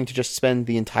they were going to just spend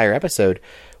the entire episode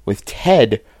with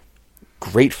Ted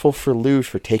grateful for Lou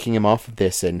for taking him off of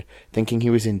this and thinking he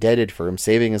was indebted for him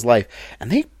saving his life. And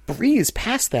they breeze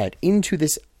past that into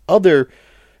this other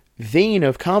vein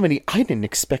of comedy I didn't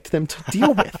expect them to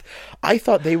deal with. I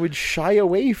thought they would shy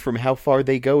away from how far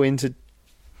they go into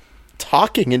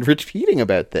talking and repeating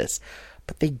about this.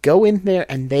 But they go in there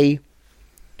and they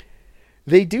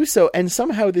do so, and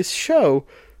somehow this show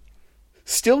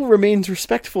still remains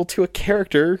respectful to a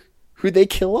character who they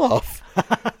kill off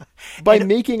by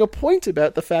making a point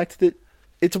about the fact that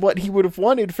It's what he would have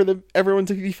wanted for everyone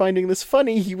to be finding this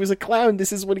funny. He was a clown.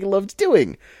 This is what he loved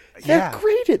doing. They're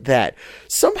great at that.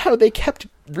 Somehow they kept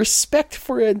respect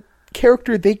for a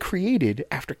character they created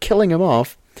after killing him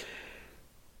off,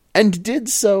 and did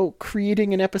so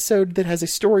creating an episode that has a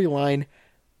storyline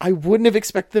I wouldn't have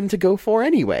expected them to go for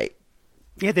anyway.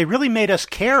 Yeah, they really made us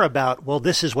care about, well,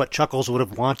 this is what Chuckles would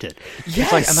have wanted. Yes.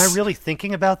 It's like, am I really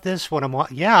thinking about this?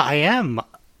 Yeah, I am.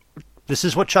 This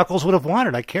is what Chuckles would have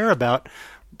wanted. I care about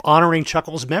honoring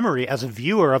Chuckles' memory as a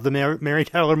viewer of the Mary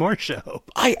Tyler Moore Show.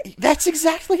 That's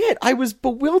exactly it. I was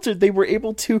bewildered they were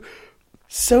able to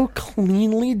so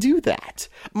cleanly do that.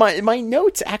 My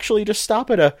notes actually just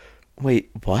stop at a, wait,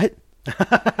 what?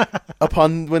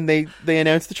 Upon when they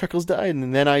announced that Chuckles died,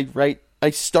 and then I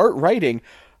start writing,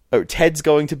 oh, Ted's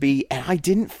going to be, and I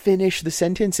didn't finish the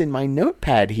sentence in my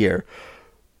notepad here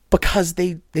because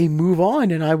they move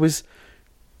on, and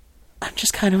I'm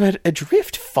just kind of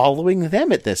adrift following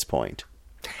them at this point.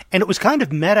 And it was kind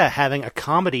of meta having a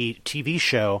comedy TV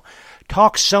show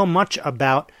talk so much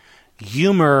about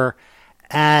humor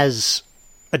as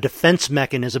a defense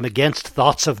mechanism against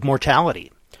thoughts of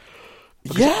mortality.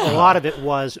 Because a lot of it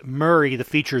was Murray, the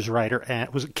features writer, and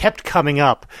it kept coming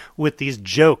up with these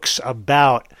jokes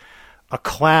about a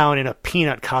clown in a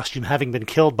peanut costume having been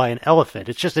killed by an elephant.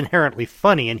 It's just inherently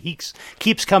funny, and he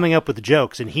keeps coming up with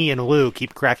jokes, and he and Lou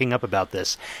keep cracking up about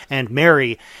this. And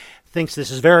Mary thinks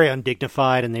this is very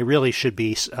undignified, and they really should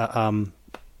be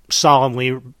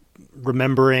solemnly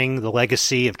remembering the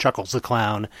legacy of Chuckles the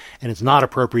Clown, and it's not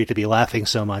appropriate to be laughing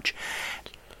so much.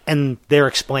 And they're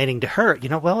explaining to her,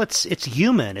 well, it's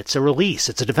human, it's a release,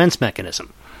 it's a defense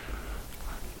mechanism.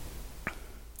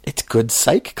 It's good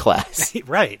psych class.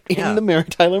 Right. In the Mary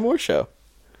Tyler Moore Show.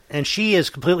 And she is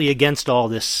completely against all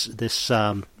this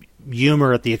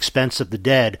humor at the expense of the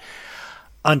dead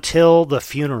until the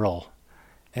funeral.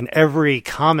 And every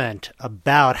comment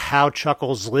about how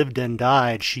Chuckles lived and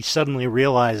died, she suddenly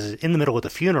realizes in the middle of the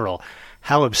funeral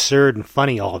how absurd and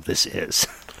funny all of this is.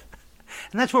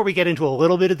 And that's where we get into a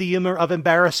little bit of the humor of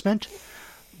embarrassment,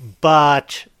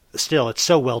 but still, it's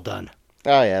so well done.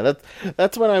 Oh yeah,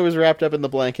 that's when I was wrapped up in the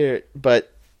blanket,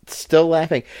 but still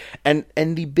laughing. And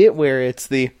the bit where it's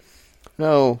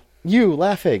you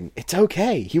laughing, it's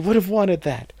okay. He would have wanted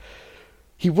that.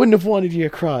 He wouldn't have wanted you to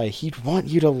cry. He'd want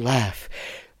you to laugh.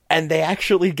 And they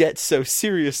actually get so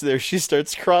serious there, she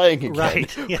starts crying again.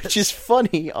 Right, yes. Which is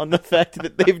funny on the fact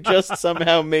that they've just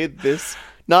somehow made this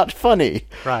not funny.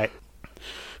 Right.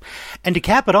 And to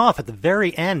cap it off, at the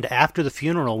very end, after the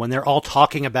funeral, when they're all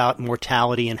talking about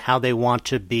mortality and how they want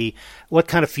to be, what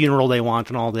kind of funeral they want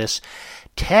and all this,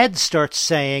 Ted starts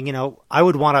saying, I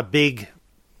would want a big,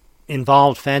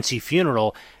 involved, fancy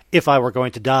funeral if I were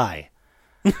going to die.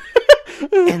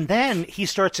 And then he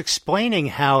starts explaining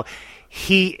how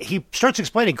he starts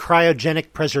explaining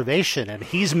cryogenic preservation, and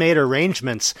he's made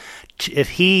arrangements if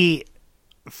he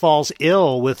falls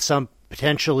ill with some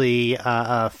potentially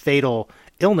fatal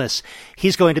illness,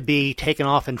 he's going to be taken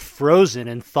off and frozen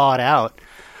and thawed out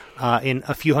in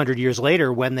a few hundred years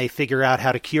later when they figure out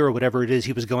how to cure whatever it is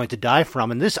he was going to die from.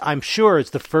 And this, I'm sure,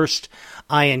 is the first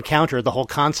I encounter the whole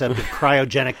concept of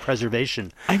cryogenic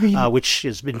preservation, which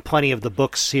has been plenty of the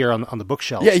books here on the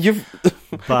bookshelves. Yeah, you've.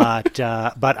 but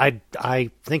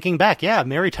I thinking back,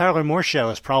 Mary Tyler Moore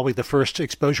Show is probably the first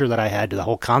exposure that I had to the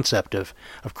whole concept of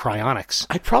cryonics.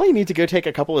 I probably need to go take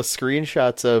a couple of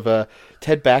screenshots of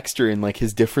Ted Baxter in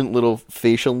his different little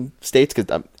facial states,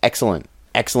 because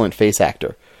excellent face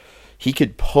actor. He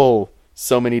could pull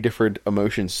so many different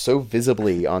emotions so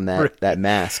visibly on that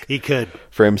mask. He could.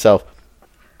 For himself.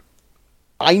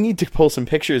 I need to pull some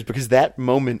pictures because that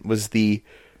moment was the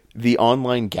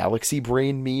online Galaxy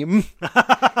Brain meme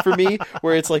for me,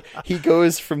 where it's he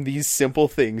goes from these simple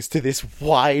things to this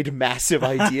wide, massive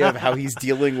idea of how he's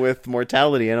dealing with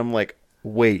mortality. And I'm like,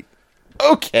 wait,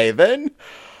 okay then.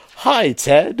 Hi,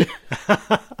 Ted.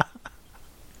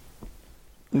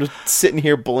 I'm just sitting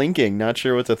here blinking, not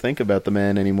sure what to think about the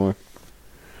man anymore.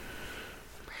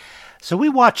 So we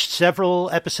watched several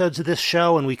episodes of this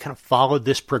show, and we kind of followed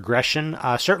this progression.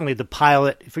 Certainly the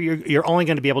pilot, you're only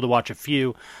going to be able to watch a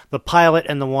few. The pilot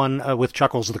and the one with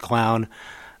Chuckles the Clown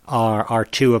are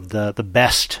two of the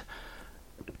best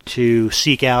to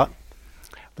seek out.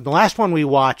 But the last one we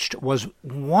watched was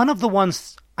one of the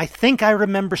ones I think I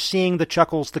remember seeing, the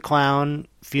Chuckles the Clown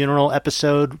funeral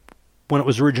episode when it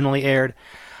was originally aired.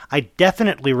 I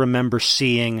definitely remember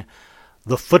seeing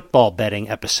the football betting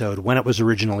episode when it was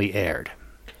originally aired.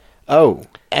 Oh,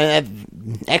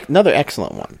 and another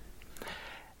excellent one.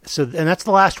 So, and that's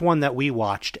the last one that we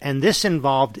watched. And this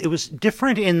it was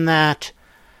different in that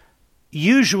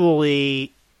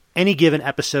usually any given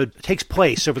episode takes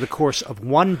place over the course of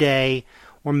one day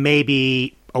or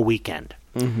maybe a weekend.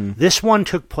 Mm-hmm. This one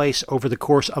took place over the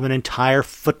course of an entire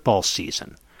football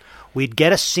season. We'd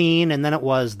get a scene, and then it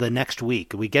was the next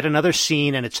week. We get another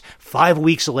scene, and it's 5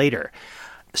 weeks later.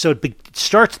 So it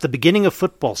starts at the beginning of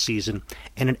football season,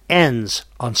 and it ends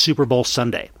on Super Bowl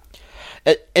Sunday.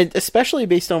 And especially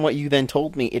based on what you then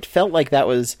told me, it felt like that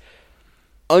was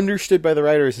understood by the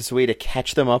writers as a way to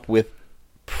catch them up with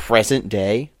present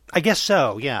day. I guess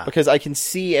so, yeah. Because I can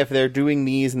see if they're doing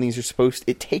these and these are supposed...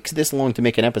 It takes this long to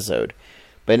make an episode.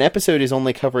 But an episode is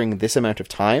only covering this amount of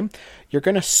time. You're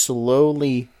going to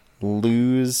slowly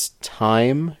lose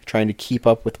time trying to keep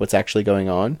up with what's actually going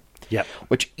on. Yep.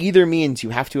 Which either means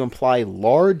you have to imply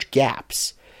large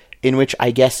gaps in which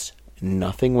I guess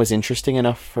nothing was interesting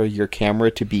enough for your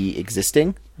camera to be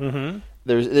existing. Mm-hmm.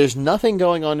 There's nothing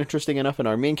going on interesting enough in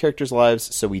our main characters'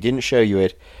 lives, so we didn't show you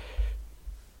it.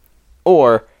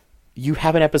 Or you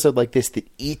have an episode like this that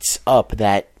eats up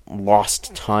that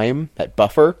lost time, that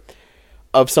buffer,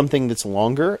 of something that's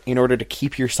longer in order to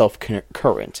keep yourself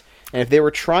current. And if they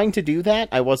were trying to do that,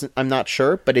 I'm not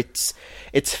sure, but it's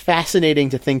fascinating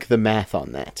to think the math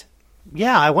on that.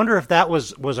 Yeah, I wonder if that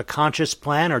was a conscious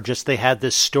plan or just they had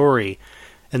this story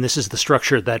and this is the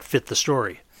structure that fit the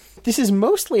story. This is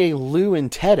mostly a Lou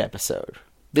and Ted episode.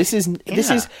 This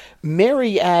is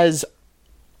Mary as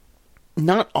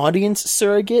not audience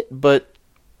surrogate, but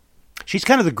she's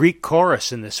kind of the Greek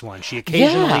chorus in this one. She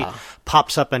occasionally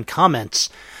pops up and comments,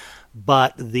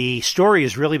 but the story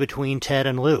is really between Ted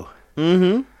and Lou.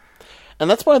 Mm-hmm. And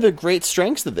that's one of the great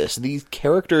strengths of this. These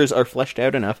characters are fleshed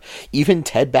out enough, even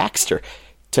Ted Baxter,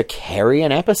 to carry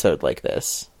an episode like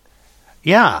this.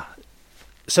 Yeah.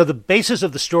 So the basis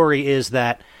of the story is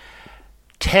that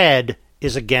Ted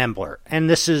is a gambler. And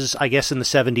this is, I guess, in the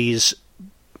 70s,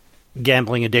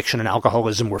 gambling addiction and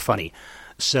alcoholism were funny.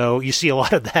 So you see a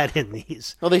lot of that in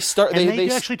these. Well, they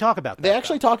actually talk about that. They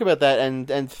actually talk about that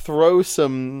and throw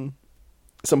some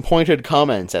pointed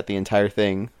comments at the entire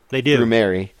thing. They do. Through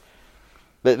Mary.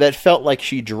 That felt like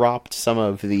she dropped some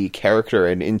of the character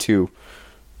and into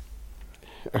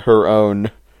her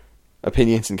own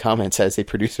opinions and comments as a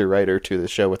producer-writer to the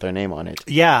show with her name on it.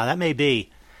 Yeah, that may be.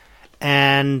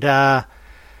 And but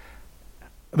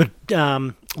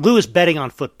Lou is betting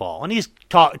on football, and he's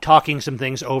talking some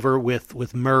things over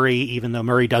with Murray, even though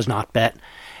Murray does not bet.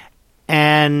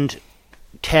 And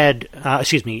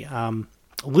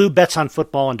Lou bets on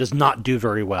football and does not do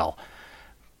very well.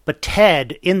 But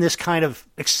Ted, in this kind of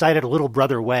excited little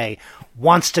brother way,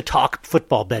 wants to talk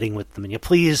football betting with them. And you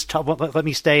please let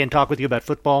me stay and talk with you about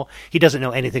football. He doesn't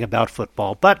know anything about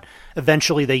football. But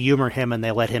eventually they humor him and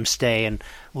they let him stay. And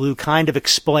Lou kind of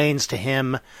explains to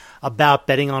him about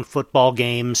betting on football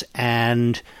games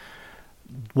and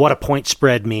what a point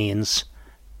spread means.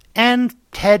 And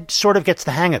Ted sort of gets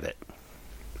the hang of it.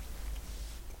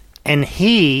 And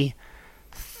he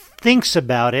thinks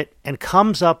about it and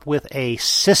comes up with a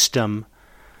system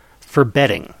for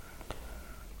betting.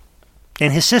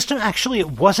 And his system, actually,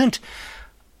 it wasn't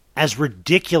as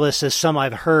ridiculous as some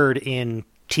I've heard in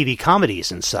TV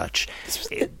comedies and such.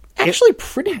 Actually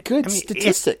pretty good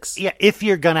statistics. If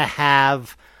you're going to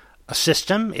have a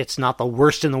system, it's not the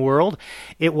worst in the world.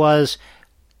 It was,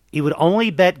 he would only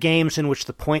bet games in which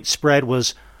the point spread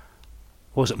was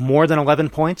it more than 11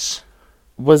 points?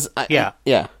 Yeah.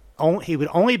 He would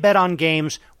only bet on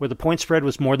games where the point spread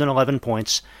was more than 11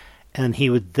 points, and he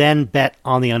would then bet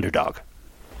on the underdog.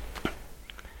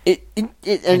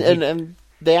 And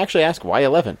they actually ask, why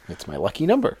 11? It's my lucky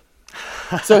number.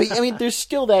 So, there's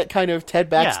still that kind of Ted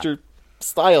Baxter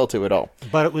style to it all.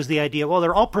 But it was the idea, well,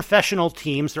 they're all professional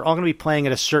teams. They're all going to be playing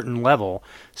at a certain level.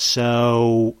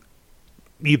 So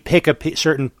you pick a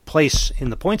certain place in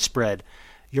the point spread,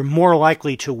 you're more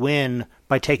likely to win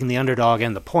by taking the underdog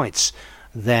and the points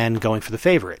than going for the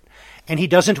favorite. And he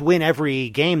doesn't win every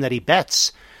game that he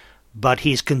bets, but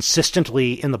he's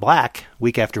consistently in the black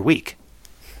week after week.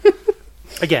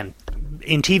 Again,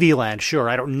 in TV land, sure,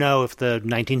 I don't know if the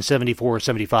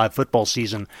 1974-75 football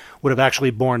season would have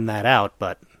actually borne that out,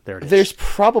 but there it is. There's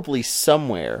probably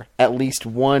somewhere at least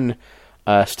one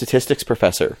statistics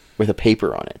professor with a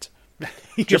paper on it.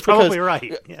 You're probably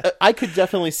right. Yeah. I could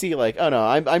definitely see, like, oh no,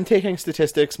 I'm taking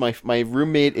statistics. My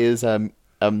roommate is a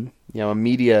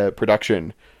media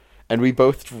production, and we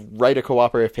both write a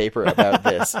cooperative paper about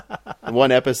this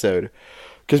one episode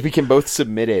because we can both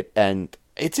submit it, and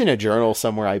it's in a journal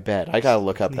somewhere. I bet I gotta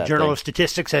look up that Journal thing. of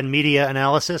Statistics and Media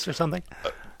Analysis or something.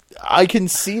 I can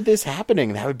see this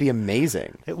happening. That would be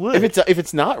amazing. It would. If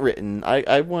it's not written,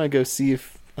 I want to go see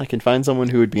if I can find someone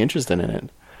who would be interested in it.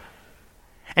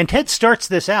 And Ted starts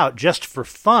this out just for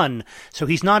fun, so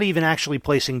he's not even actually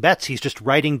placing bets. He's just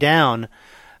writing down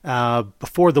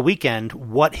before the weekend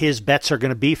what his bets are going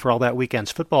to be for all that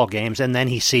weekend's football games, and then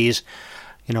he sees,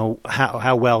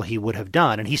 how well he would have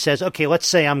done. And he says, okay, let's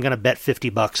say I'm going to bet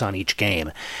 $50 on each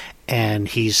game. And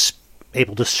he's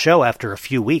able to show after a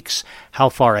few weeks how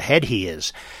far ahead he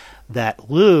is. That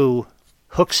Lou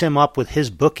hooks him up with his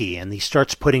bookie, and he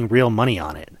starts putting real money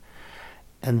on it.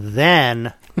 And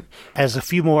then, as a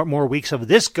few more weeks of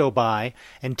this go by,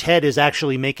 and Ted is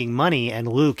actually making money, and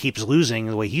Lou keeps losing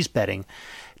the way he's betting,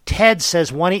 Ted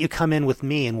says, why don't you come in with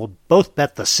me, and we'll both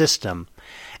bet the system,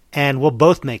 and we'll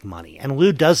both make money. And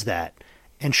Lou does that.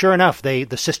 And sure enough, the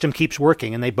system keeps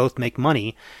working, and they both make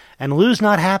money, and Lou's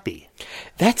not happy.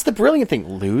 That's the brilliant thing.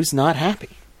 Lou's not happy.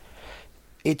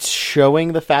 It's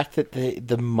showing the fact that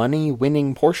the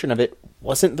money-winning portion of it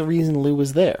wasn't the reason Lou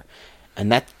was there.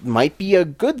 And that might be a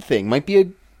good thing, might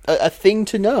be a thing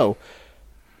to know.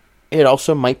 It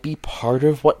also might be part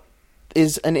of what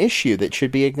is an issue that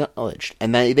should be acknowledged.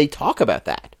 And they talk about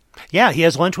that. Yeah, he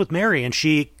has lunch with Mary, and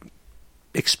she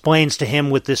explains to him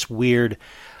with this weird,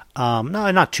 no,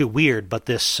 not too weird, but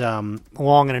this long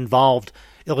and involved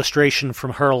illustration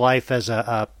from her life as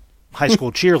a high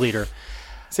school cheerleader.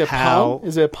 Is it pom?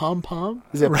 Is it a pom-pom?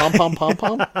 Is it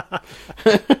pom-pom-pom-pom?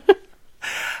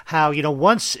 How,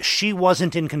 once she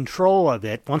wasn't in control of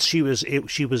it, once she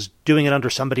was doing it under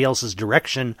somebody else's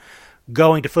direction,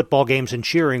 going to football games and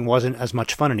cheering wasn't as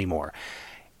much fun anymore.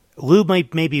 Lou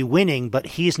may be winning, but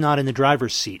he's not in the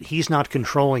driver's seat. He's not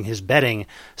controlling his betting,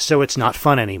 so it's not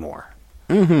fun anymore.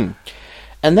 Mm-hmm.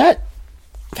 And that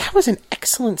was an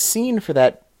excellent scene for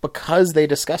that, because they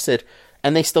discuss it,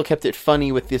 and they still kept it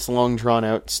funny with this long,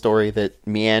 drawn-out story that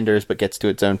meanders but gets to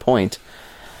its own point.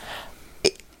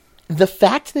 The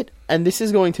fact that, and this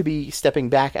is going to be stepping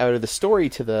back out of the story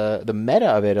to the meta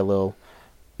of it a little,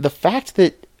 the fact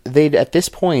that they'd, at this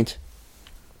point,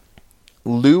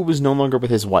 Lou was no longer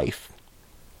with his wife.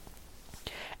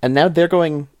 And now they're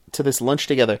going to this lunch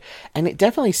together, and it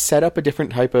definitely set up a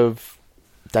different type of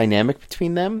dynamic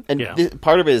between them. And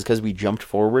part of it is because we jumped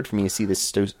forward for me to see this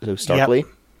so starkly. Yep.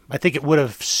 I think it would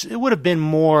have been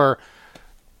more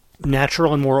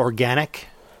natural and more organic.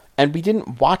 And we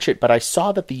didn't watch it, but I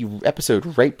saw that the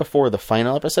episode right before the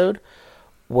final episode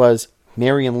was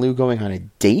Mary and Lou going on a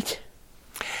date.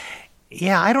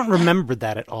 Yeah, I don't remember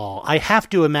that at all. I have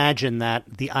to imagine that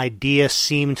the idea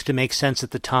seemed to make sense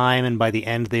at the time, and by the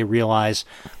end they realize,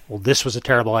 well, this was a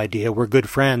terrible idea. We're good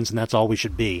friends, and that's all we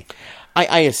should be.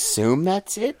 I assume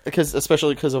that's it,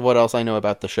 especially because of what else I know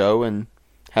about the show and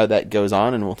how that goes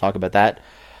on, and we'll talk about that.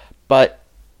 But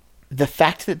the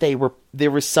fact that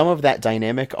there was some of that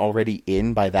dynamic already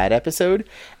in by that episode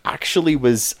actually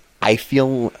was, I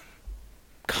feel,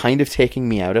 kind of taking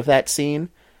me out of that scene.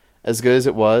 As good as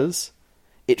it was,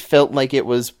 it felt like it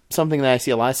was something that I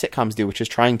see a lot of sitcoms do, which is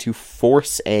trying to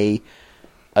force a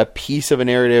piece of a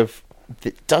narrative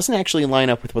that doesn't actually line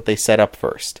up with what they set up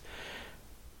first.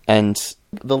 And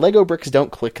the Lego bricks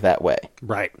don't click that way.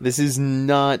 Right. This is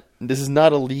not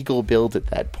a legal build at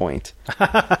that point.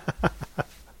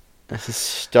 This is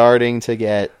starting to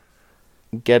get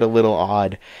a little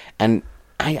odd. And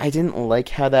I didn't like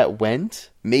how that went.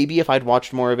 Maybe if I'd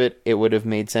watched more of it, it would have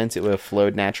made sense. It would have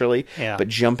flowed naturally. Yeah. But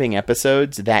jumping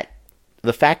episodes,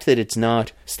 the fact that it's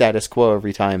not status quo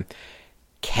every time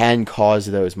can cause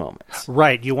those moments.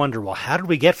 Right. You wonder, well, how did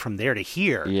we get from there to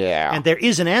here? Yeah. And there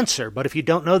is an answer, but if you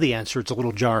don't know the answer, it's a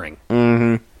little jarring.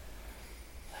 Mm-hmm.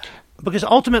 Because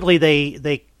ultimately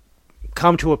they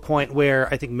come to a point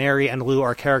where I think Mary and Lou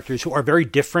are characters who are very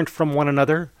different from one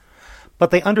another, but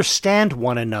they understand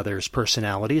one another's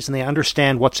personalities and they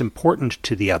understand what's important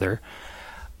to the other.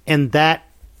 And that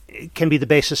can be the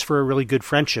basis for a really good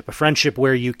friendship, a friendship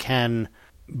where you can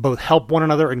both help one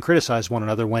another and criticize one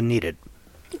another when needed.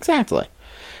 Exactly.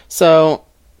 So,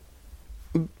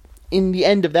 in the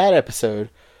end of that episode,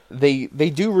 they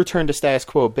do return to status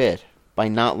quo a bit by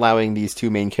not allowing these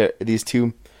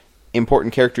two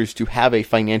important characters to have a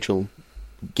financial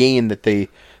gain that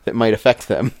might affect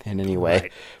them in any way,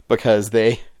 right. Because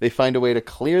they find a way to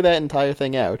clear that entire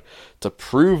thing out to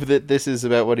prove that this is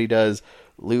about what he does.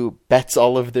 Lou bets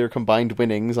all of their combined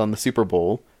winnings on the Super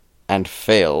Bowl and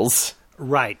fails.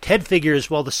 Right. Ted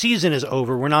figures, well, the season is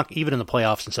over. We're not, even in the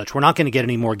playoffs and such, we're not going to get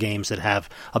any more games that have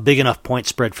a big enough point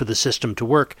spread for the system to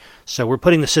work, so we're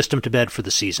putting the system to bed for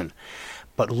the season.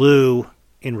 But Lou,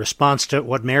 in response to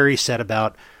what Mary said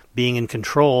about being in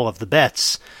control of the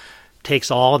bets, takes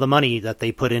all of the money that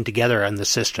they put in together in the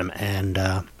system and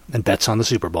bets on the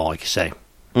Super Bowl, like you say.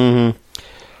 Mm-hmm.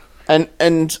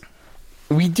 And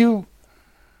we do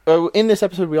in this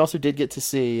episode, we also did get to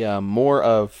see more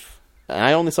of, and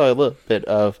I only saw a little bit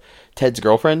of Ted's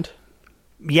girlfriend.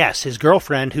 Yes, his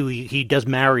girlfriend, who he does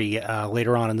marry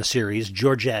later on in the series,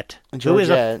 Georgette, who is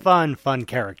a fun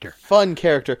character. Fun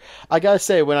character. I gotta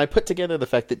say, when I put together the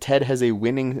fact that Ted has a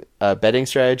winning betting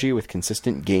strategy with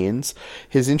consistent gains,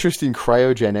 his interest in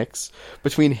cryogenics,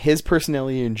 between his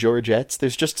personality and Georgette's,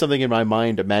 there's just something in my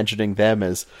mind imagining them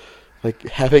as like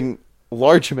having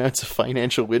large amounts of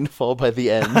financial windfall by the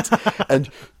end, and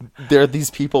there are these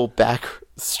people back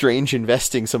strange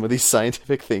investing some of these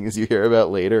scientific things you hear about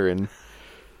later, and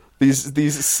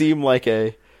these seem like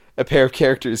a pair of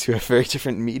characters who have very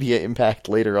different media impact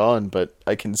later on, but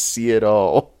I can see it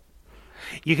all.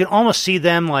 You can almost see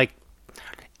them like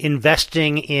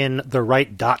investing in the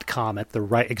right .com at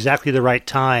exactly the right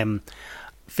time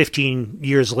 15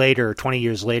 years later, 20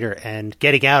 years later, and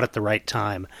getting out at the right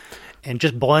time and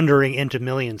just blundering into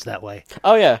millions that way.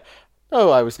 Oh yeah.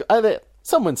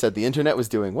 Someone said the internet was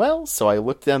doing well, so I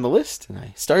looked down the list, and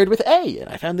I started with A, and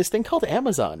I found this thing called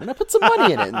Amazon, and I put some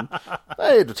money in it, and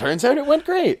it turns out it went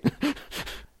great.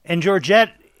 And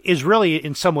Georgette is really,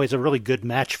 in some ways, a really good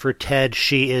match for Ted.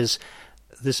 She is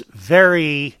this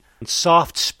very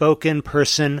soft-spoken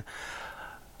person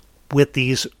with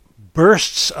these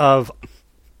bursts of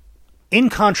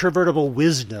incontrovertible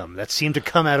wisdom that seem to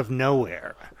come out of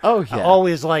nowhere. Oh, yeah. I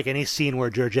always like any scene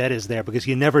where Georgette is there, because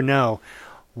you never know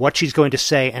what she's going to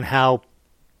say and how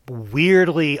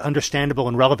weirdly understandable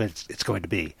and relevant it's going to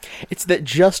be. It's that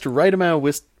just right amount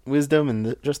of wisdom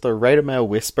and just the right amount of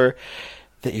whisper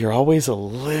that you're always a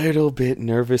little bit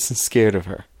nervous and scared of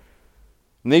her.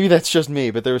 Maybe that's just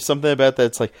me, but there was something about that.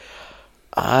 It's like,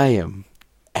 I am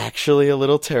actually a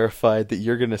little terrified that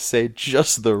you're going to say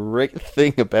just the right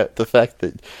thing about the fact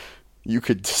that you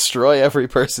could destroy every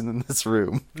person in this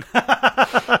room.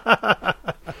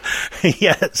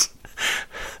 Yes.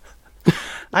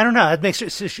 I don't know. It makes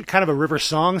it kind of a River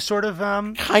Song sort of.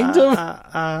 Kind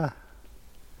of.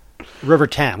 River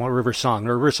Tam. What River Song?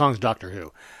 Or River Song's Doctor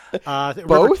Who.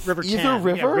 Both? River Either Tam.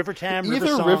 River? Yeah, River Tam, River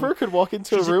Either Song. River could walk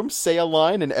into a room, say a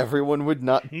line, and everyone would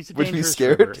be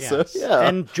scared. River, So, yes. yeah.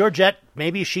 And Georgette,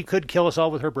 maybe she could kill us all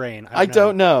with her brain. I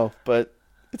don't know, but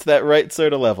it's that right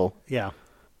sort of level. Yeah.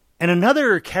 And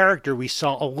another character we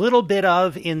saw a little bit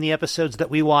of in the episodes that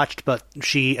we watched, but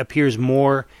she appears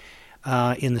more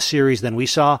in the series than we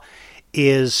saw,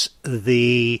 is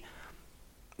the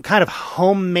kind of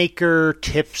homemaker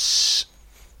tips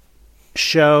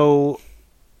show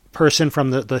person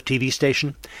from the TV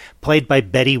station, played by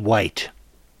Betty White.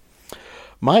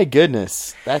 My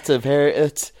goodness, that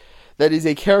is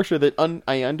a character that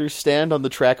I understand on the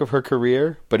track of her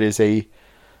career, but is a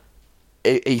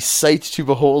sight to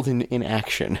behold in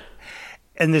action.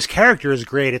 And this character is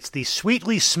great. It's the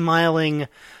sweetly smiling,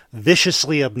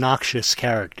 viciously obnoxious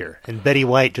character, and Betty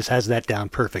White just has that down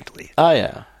perfectly. Oh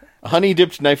yeah, a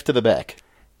honey-dipped knife to the back.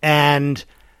 And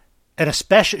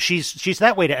especially, she's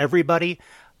that way to everybody,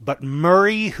 but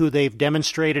Murray, who they've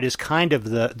demonstrated is kind of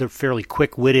the fairly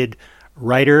quick-witted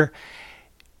writer,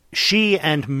 she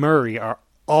and Murray are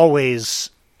always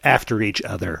after each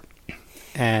other.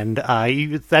 And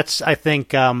that's, I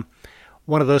think,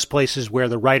 one of those places where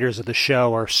the writers of the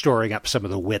show are storing up some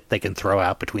of the wit they can throw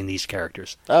out between these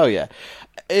characters. Oh yeah,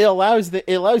 it allows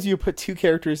you to put two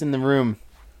characters in the room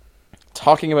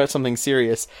talking about something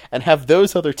serious and have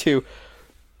those other two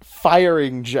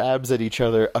firing jabs at each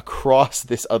other across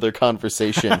this other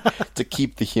conversation to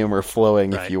keep the humor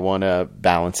flowing. Right. If you want to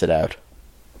balance it out.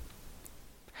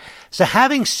 So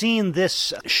having seen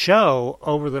this show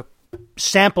over the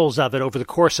samples of it over the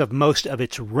course of most of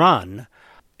its run,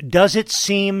 does it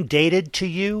seem dated to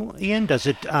you, Ian? Does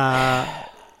it?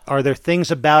 Are there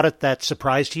things about it that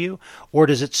surprised you, or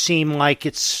does it seem like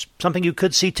it's something you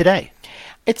could see today?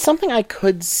 It's something I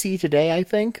could see today, I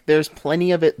think. There's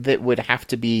plenty of it that would have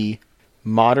to be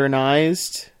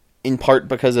modernized, in part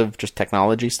because of just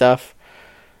technology stuff.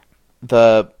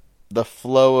 The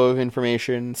flow of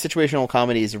information, situational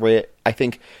comedies, I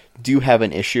think, do have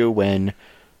an issue when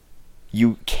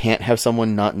you can't have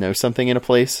someone not know something in a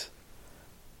place.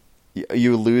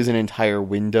 You lose an entire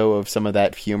window of some of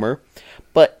that humor.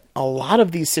 But a lot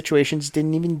of these situations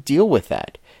didn't even deal with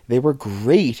that. They were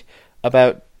great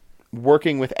about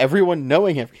working with everyone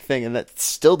knowing everything, and that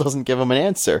still doesn't give them an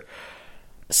answer.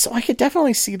 So I could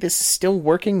definitely see this still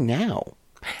working now.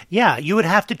 Yeah, you would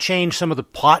have to change some of the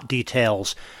plot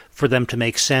details for them to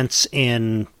make sense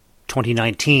in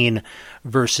 2019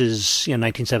 versus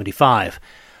 1975.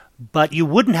 But you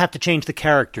wouldn't have to change the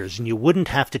characters, and you wouldn't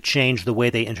have to change the way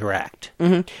they interact.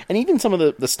 Mm-hmm. And even some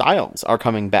of the styles are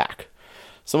coming back.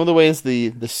 Some of the ways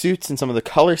the suits and some of the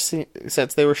color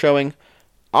sets they were showing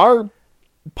are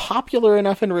popular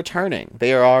enough and returning.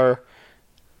 They are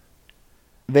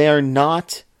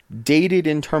not dated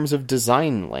in terms of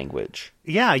design language.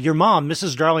 Yeah, your mom,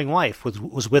 Mrs. Darling Wife,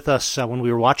 was with us when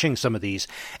we were watching some of these,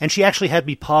 and she actually had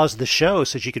me pause the show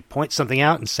so she could point something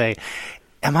out and say,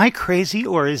 am I crazy,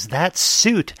 or is that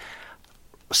suit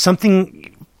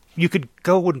something you could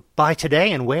go and buy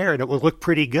today and wear, and it would look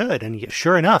pretty good? And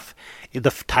sure enough,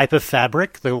 the type of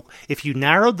fabric, if you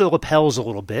narrowed the lapels a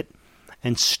little bit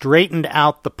and straightened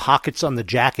out the pockets on the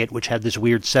jacket, which had this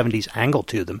weird 70s angle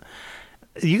to them,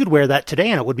 you could wear that today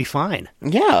and it would be fine.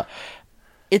 Yeah.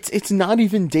 It's not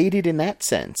even dated in that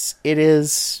sense.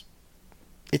 It's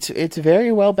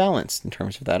very well balanced in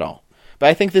terms of that all. But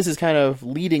I think this is kind of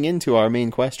leading into our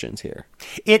main questions here.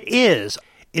 It is.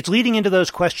 It's leading into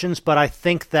those questions, but I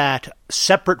think that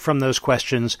separate from those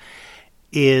questions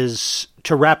is,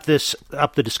 to wrap this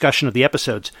up, the discussion of the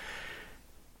episodes,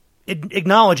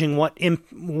 acknowledging what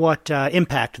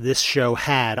impact this show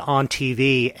had on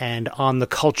TV and on the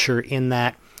culture, in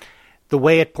that the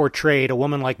way it portrayed a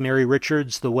woman like Mary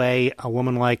Richards, the way a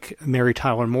woman like Mary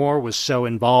Tyler Moore was so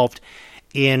involved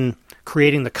in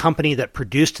creating the company that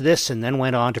produced this and then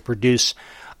went on to produce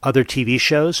other TV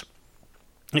shows.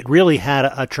 It really had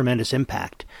a tremendous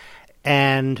impact.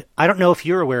 And I don't know if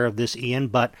you're aware of this, Ian,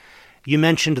 but you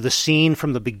mentioned the scene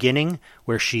from the beginning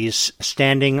where she's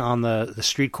standing on the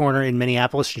street corner in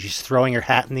Minneapolis and she's throwing her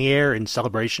hat in the air in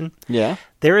celebration. Yeah.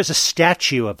 There is a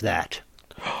statue of that.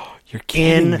 You're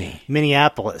kidding in me.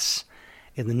 Minneapolis,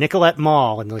 in the Nicollet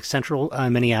Mall in central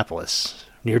Minneapolis,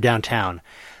 near downtown.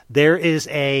 There is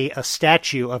a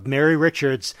statue of Mary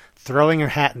Richards throwing her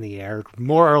hat in the air,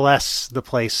 more or less the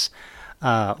place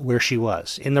where she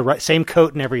was, in the same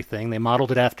coat and everything. They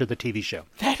modeled it after the TV show.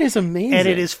 That is amazing. And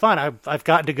it is fun. I've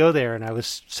gotten to go there, and it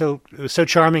was so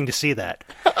charming to see that.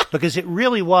 Because it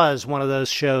really was one of those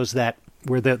shows that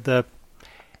where the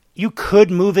you could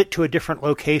move it to a different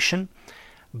location,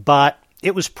 but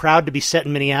it was proud to be set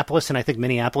in Minneapolis, and I think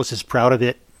Minneapolis is proud of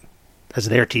it as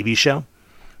their TV show.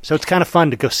 So it's kind of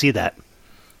fun to go see that.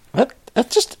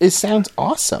 It sounds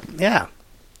awesome. Yeah.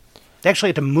 They actually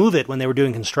had to move it when they were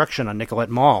doing construction on Nicollet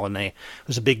Mall, and it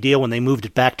was a big deal when they moved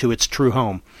it back to its true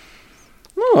home.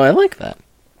 Oh, I like that.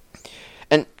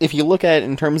 And if you look at it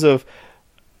in terms of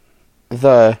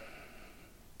the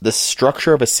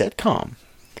structure of a sitcom,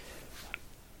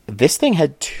 this thing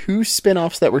had 2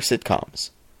 spin-offs that were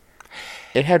sitcoms.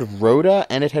 It had Rhoda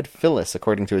and it had Phyllis,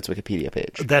 according to its Wikipedia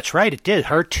page. That's right, it did.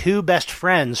 Her 2 best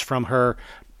friends from her,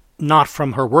 not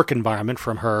from her work environment,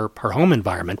 from her home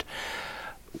environment,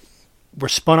 were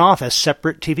spun off as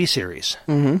separate TV series.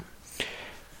 Mm-hmm.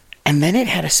 And then it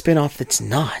had a spin-off that's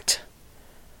not.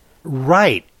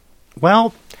 Right.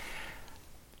 Well,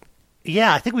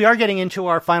 yeah, I think we are getting into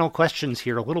our final questions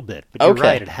here a little bit. But you're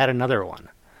right, it had another one.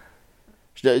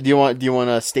 Do you want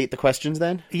to state the questions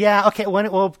then? Yeah, okay.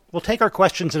 We'll take our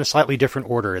questions in a slightly different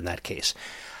order in that case.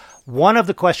 One of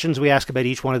the questions we ask about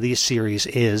each one of these series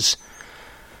is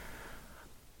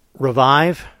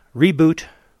revive, reboot,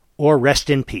 or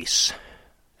rest in peace.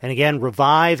 And again,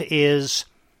 revive is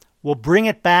we'll bring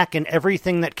it back and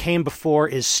everything that came before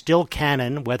is still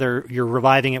canon, whether you're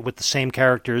reviving it with the same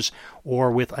characters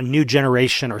or with a new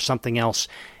generation or something else.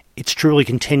 It's truly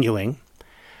continuing.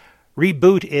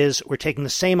 Reboot is we're taking the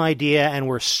same idea and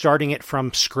we're starting it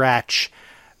from scratch,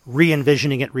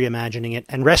 re-envisioning it, reimagining it.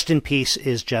 And rest in peace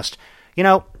is just,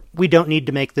 we don't need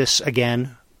to make this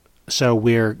again, so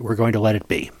we're going to let it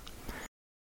be.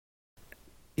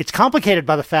 It's complicated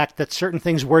by the fact that certain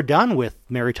things were done with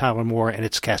Mary Tyler Moore and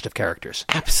its cast of characters.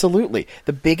 Absolutely.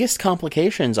 The biggest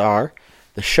complications are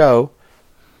the show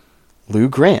Lou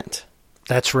Grant.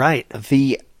 That's right.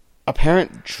 The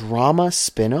apparent drama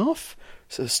spin-off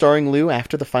starring Lou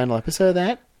after the final episode of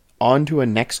that, on to a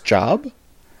next job.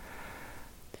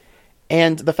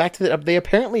 And the fact that they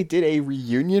apparently did a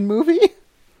reunion movie.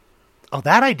 Oh,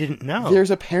 that I didn't know.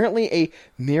 There's apparently a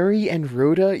Mary and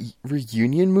Rhoda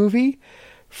reunion movie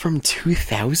from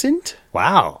 2000?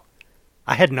 Wow.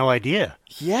 I had no idea.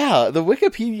 Yeah, the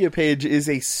Wikipedia page is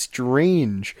a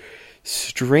strangely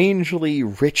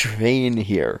rich vein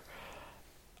here.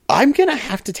 I'm going to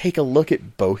have to take a look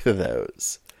at both of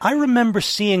those. I remember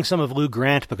seeing some of Lou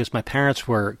Grant because my parents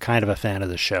were kind of a fan of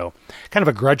the show. Kind of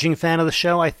a grudging fan of the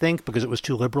show, I think, because it was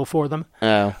too liberal for them.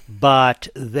 Oh. But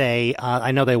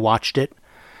I know they watched it.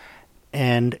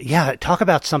 And yeah, talk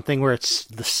about something where it's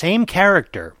the same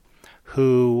character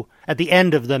who, at the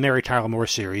end of the Mary Tyler Moore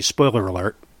series, spoiler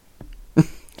alert.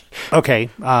 Okay,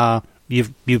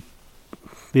 you've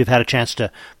had a chance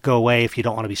to go away if you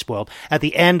don't want to be spoiled. At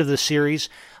the end of the series,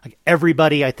 like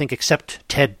everybody, I think, except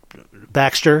Ted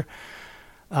Baxter,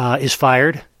 is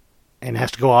fired and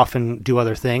has to go off and do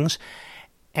other things.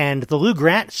 And the Lou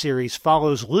Grant series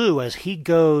follows Lou as he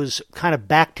goes kind of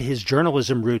back to his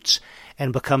journalism roots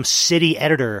and becomes city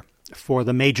editor for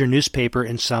the major newspaper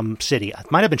in some city.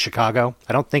 It might have been Chicago.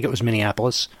 I don't think it was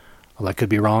Minneapolis, although I could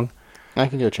be wrong. I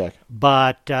can go check.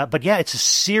 But yeah, it's a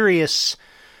serious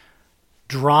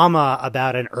drama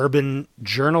about an urban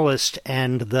journalist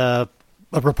and the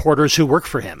reporters who work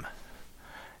for him.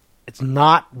 It's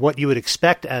not what you would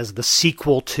expect as the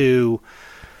sequel to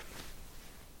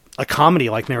a comedy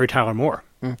like Mary Tyler Moore.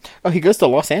 Oh, he goes to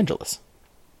Los Angeles.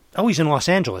 Oh, he's in Los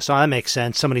Angeles. Oh, that makes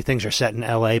sense. So many things are set in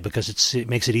L.A. because it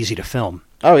makes it easy to film.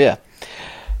 Oh, yeah.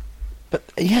 But,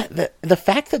 yeah, the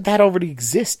fact that already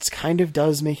exists kind of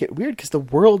does make it weird, because the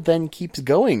world then keeps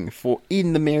going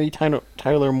in the Mary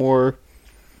Tyler Moore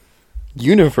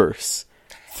universe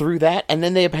through that, and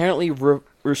then they apparently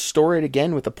restore it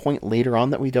again with a point later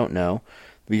on that we don't know.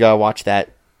 We gotta watch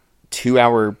that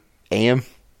 2-hour AM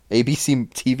ABC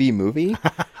TV movie.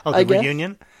 The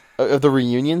reunion? The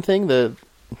reunion thing.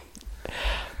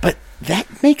 But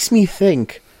that makes me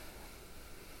think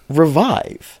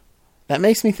revive. That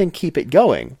makes me think keep it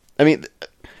going. I mean...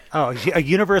 Oh, a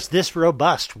universe this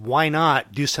robust. Why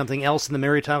not do something else in the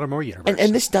Mary Tyler Moore universe?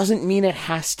 And this doesn't mean it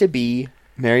has to be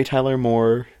Mary Tyler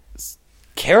Moore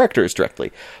characters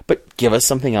directly, but give us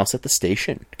something else at the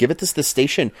station. Give it the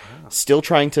station still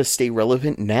trying to stay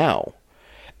relevant now.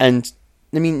 And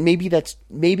I mean, maybe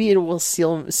it will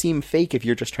still seem fake if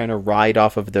you're just trying to ride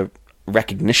off of the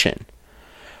recognition.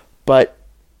 But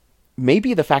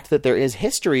maybe the fact that there is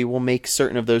history will make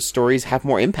certain of those stories have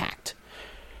more impact.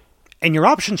 And your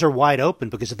options are wide open,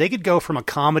 because if they could go from a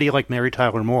comedy like Mary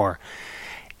Tyler Moore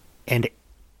and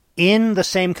in the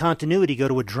same continuity go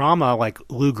to a drama like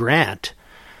Lou Grant,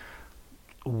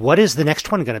 what is the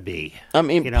next one going to be? I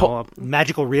mean,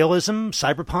 magical realism,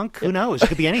 cyberpunk? Who knows? It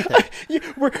could be anything.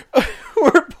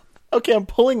 we're okay. I'm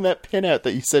pulling that pin out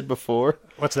that you said before.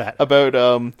 What's that? About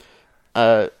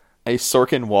a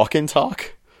Sorkin walk-in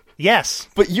talk. Yes.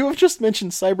 But you have just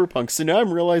mentioned cyberpunk, so now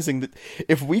I'm realizing that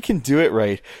if we can do it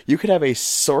right, you could have a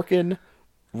Sorkin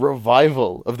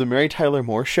revival of the Mary Tyler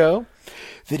Moore show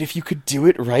that, if you could do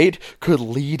it right, could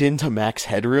lead into Max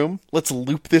Headroom. Let's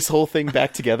loop this whole thing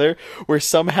back together, where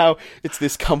somehow it's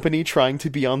this company trying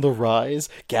to be on the rise,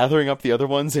 gathering up the other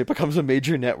ones, and it becomes a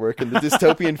major network, and the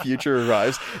dystopian future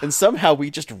arrives, and somehow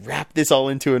we just wrap this all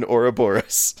into an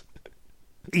Ouroboros.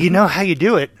 You know how you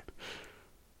do it?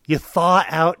 You thaw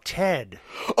out Ted.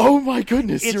 Oh my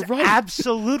goodness, it's you're right.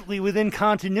 Absolutely within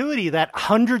continuity that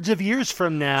hundreds of years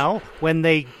from now, when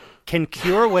they can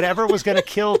cure whatever was going to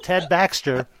kill Ted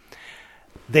Baxter,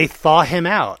 they thaw him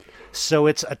out. So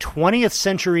it's a 20th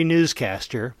century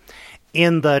newscaster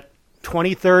in the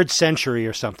 23rd century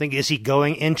or something. Is he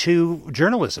going into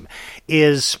journalism?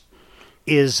 Is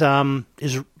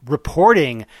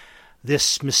reporting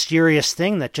this mysterious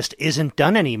thing that just isn't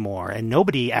done anymore, and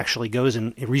nobody actually goes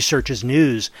and researches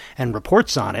news and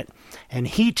reports on it. And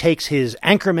he takes his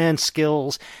anchorman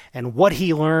skills and what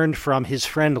he learned from his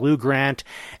friend Lou Grant,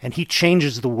 and he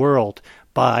changes the world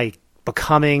by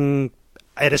becoming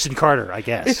Edison Carter, I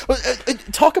guess.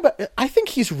 I think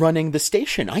he's running the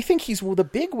station. I think he's the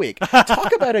bigwig.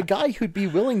 Talk about a guy who'd be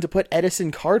willing to put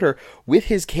Edison Carter with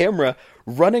his camera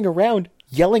running around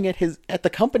yelling at the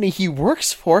company he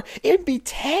works for. It'd be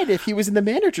Ted if he was in the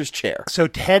manager's chair. So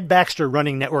Ted Baxter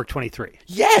running Network 23.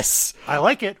 Yes! I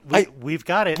like it. We've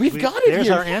got it. We've got it. There's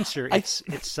here. Our answer. It's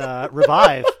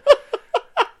Revive.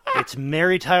 It's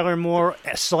Mary Tyler Moore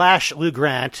 / Lou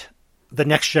Grant, The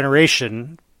Next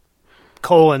Generation, :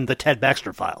 the Ted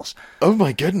Baxter Files. Oh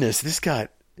my goodness, this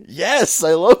got... Yes,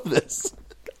 I love this.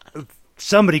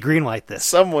 Somebody greenlight this.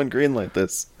 Someone greenlight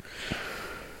this.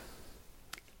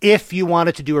 If you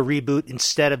wanted to do a reboot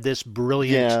instead of this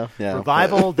brilliant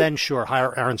revival, then sure,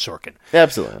 hire Aaron Sorkin.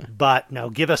 Absolutely. But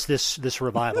no, give us this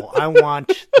revival. I want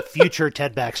the future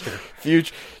Ted Baxter.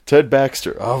 Future Ted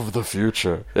Baxter of the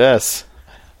future. Yes.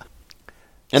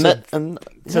 So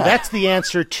that's the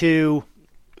answer to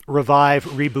revive,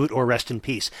 reboot, or rest in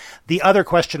peace. The other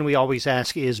question we always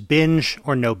ask is binge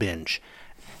or no binge.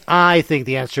 I think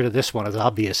the answer to this one is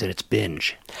obvious, and it's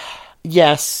binge.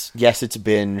 Yes, it's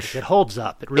binge. It holds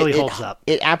up. It really holds up.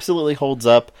 It absolutely holds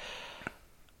up.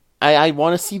 I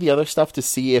want to see the other stuff to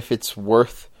see if it's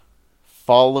worth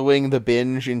following the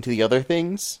binge into the other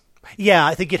things. Yeah,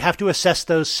 I think you'd have to assess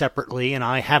those separately, and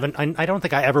I don't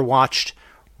think I ever watched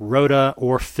Rhoda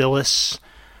or Phyllis,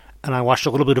 and I watched a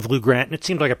little bit of Lou Grant, and it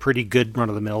seemed like a pretty good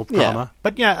run-of-the-mill drama.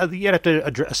 But yeah, you'd have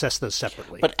to assess those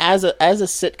separately. But as a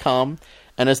sitcom,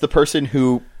 and as the person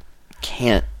who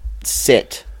can't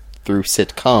sit through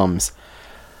sitcoms,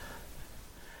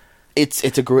 It's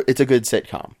a good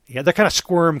sitcom. Yeah, they're kind of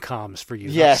squirm coms for you.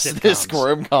 not Yes, sitcoms. the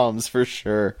squirm coms for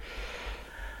sure.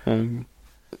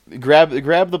 Grab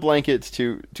the blankets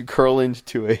to curl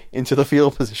into the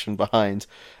fetal position behind,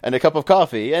 and a cup of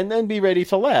coffee, and then be ready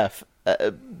to laugh.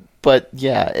 But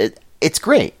yeah, it's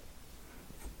great.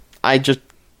 I just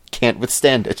can't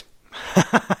withstand it.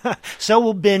 So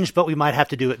we'll binge, but we might have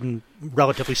to do it in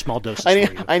relatively small doses. for you.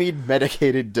 I need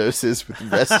medicated doses with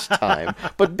rest time,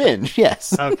 but binge,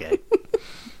 yes. Okay.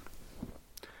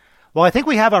 Well, I think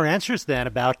we have our answers then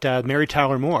about Mary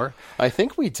Tyler Moore. I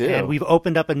think we do. And we've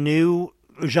opened up a new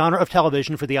genre of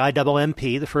television for the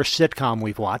IMMP, the first sitcom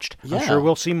we've watched. Yeah. I'm sure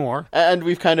we'll see more. And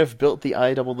we've kind of built the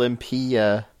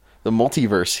IMMP, the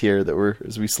multiverse here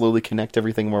as we slowly connect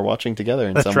everything we're watching together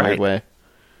in some weird way.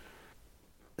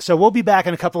 So we'll be back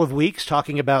in a couple of weeks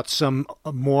talking about some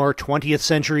more 20th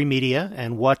century media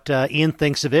and what Ian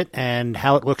thinks of it and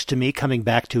how it looks to me coming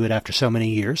back to it after so many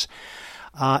years.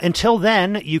 Until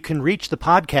then, you can reach the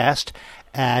podcast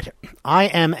at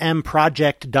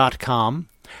immproject.com,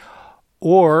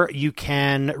 or you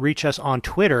can reach us on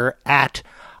Twitter at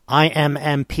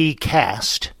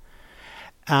IMMPcast.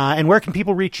 And where can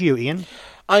people reach you, Ian?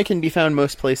 I can be found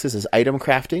most places as Item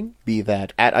Crafting, be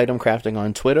that at Item Crafting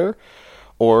on Twitter,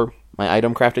 or my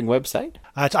Item Crafting website.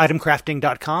 It's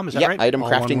itemcrafting.com, is that right?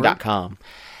 itemcrafting.com.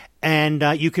 And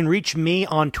you can reach me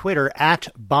on Twitter at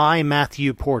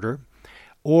 @byMatthewPorter,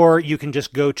 or you can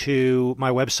just go to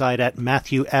my website at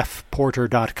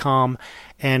matthewfporter.com,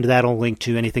 and that'll link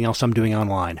to anything else I'm doing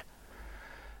online.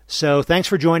 So thanks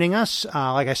for joining us.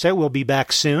 Like I said, we'll be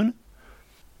back soon.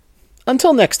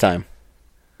 Until next time,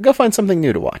 go find something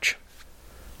new to watch.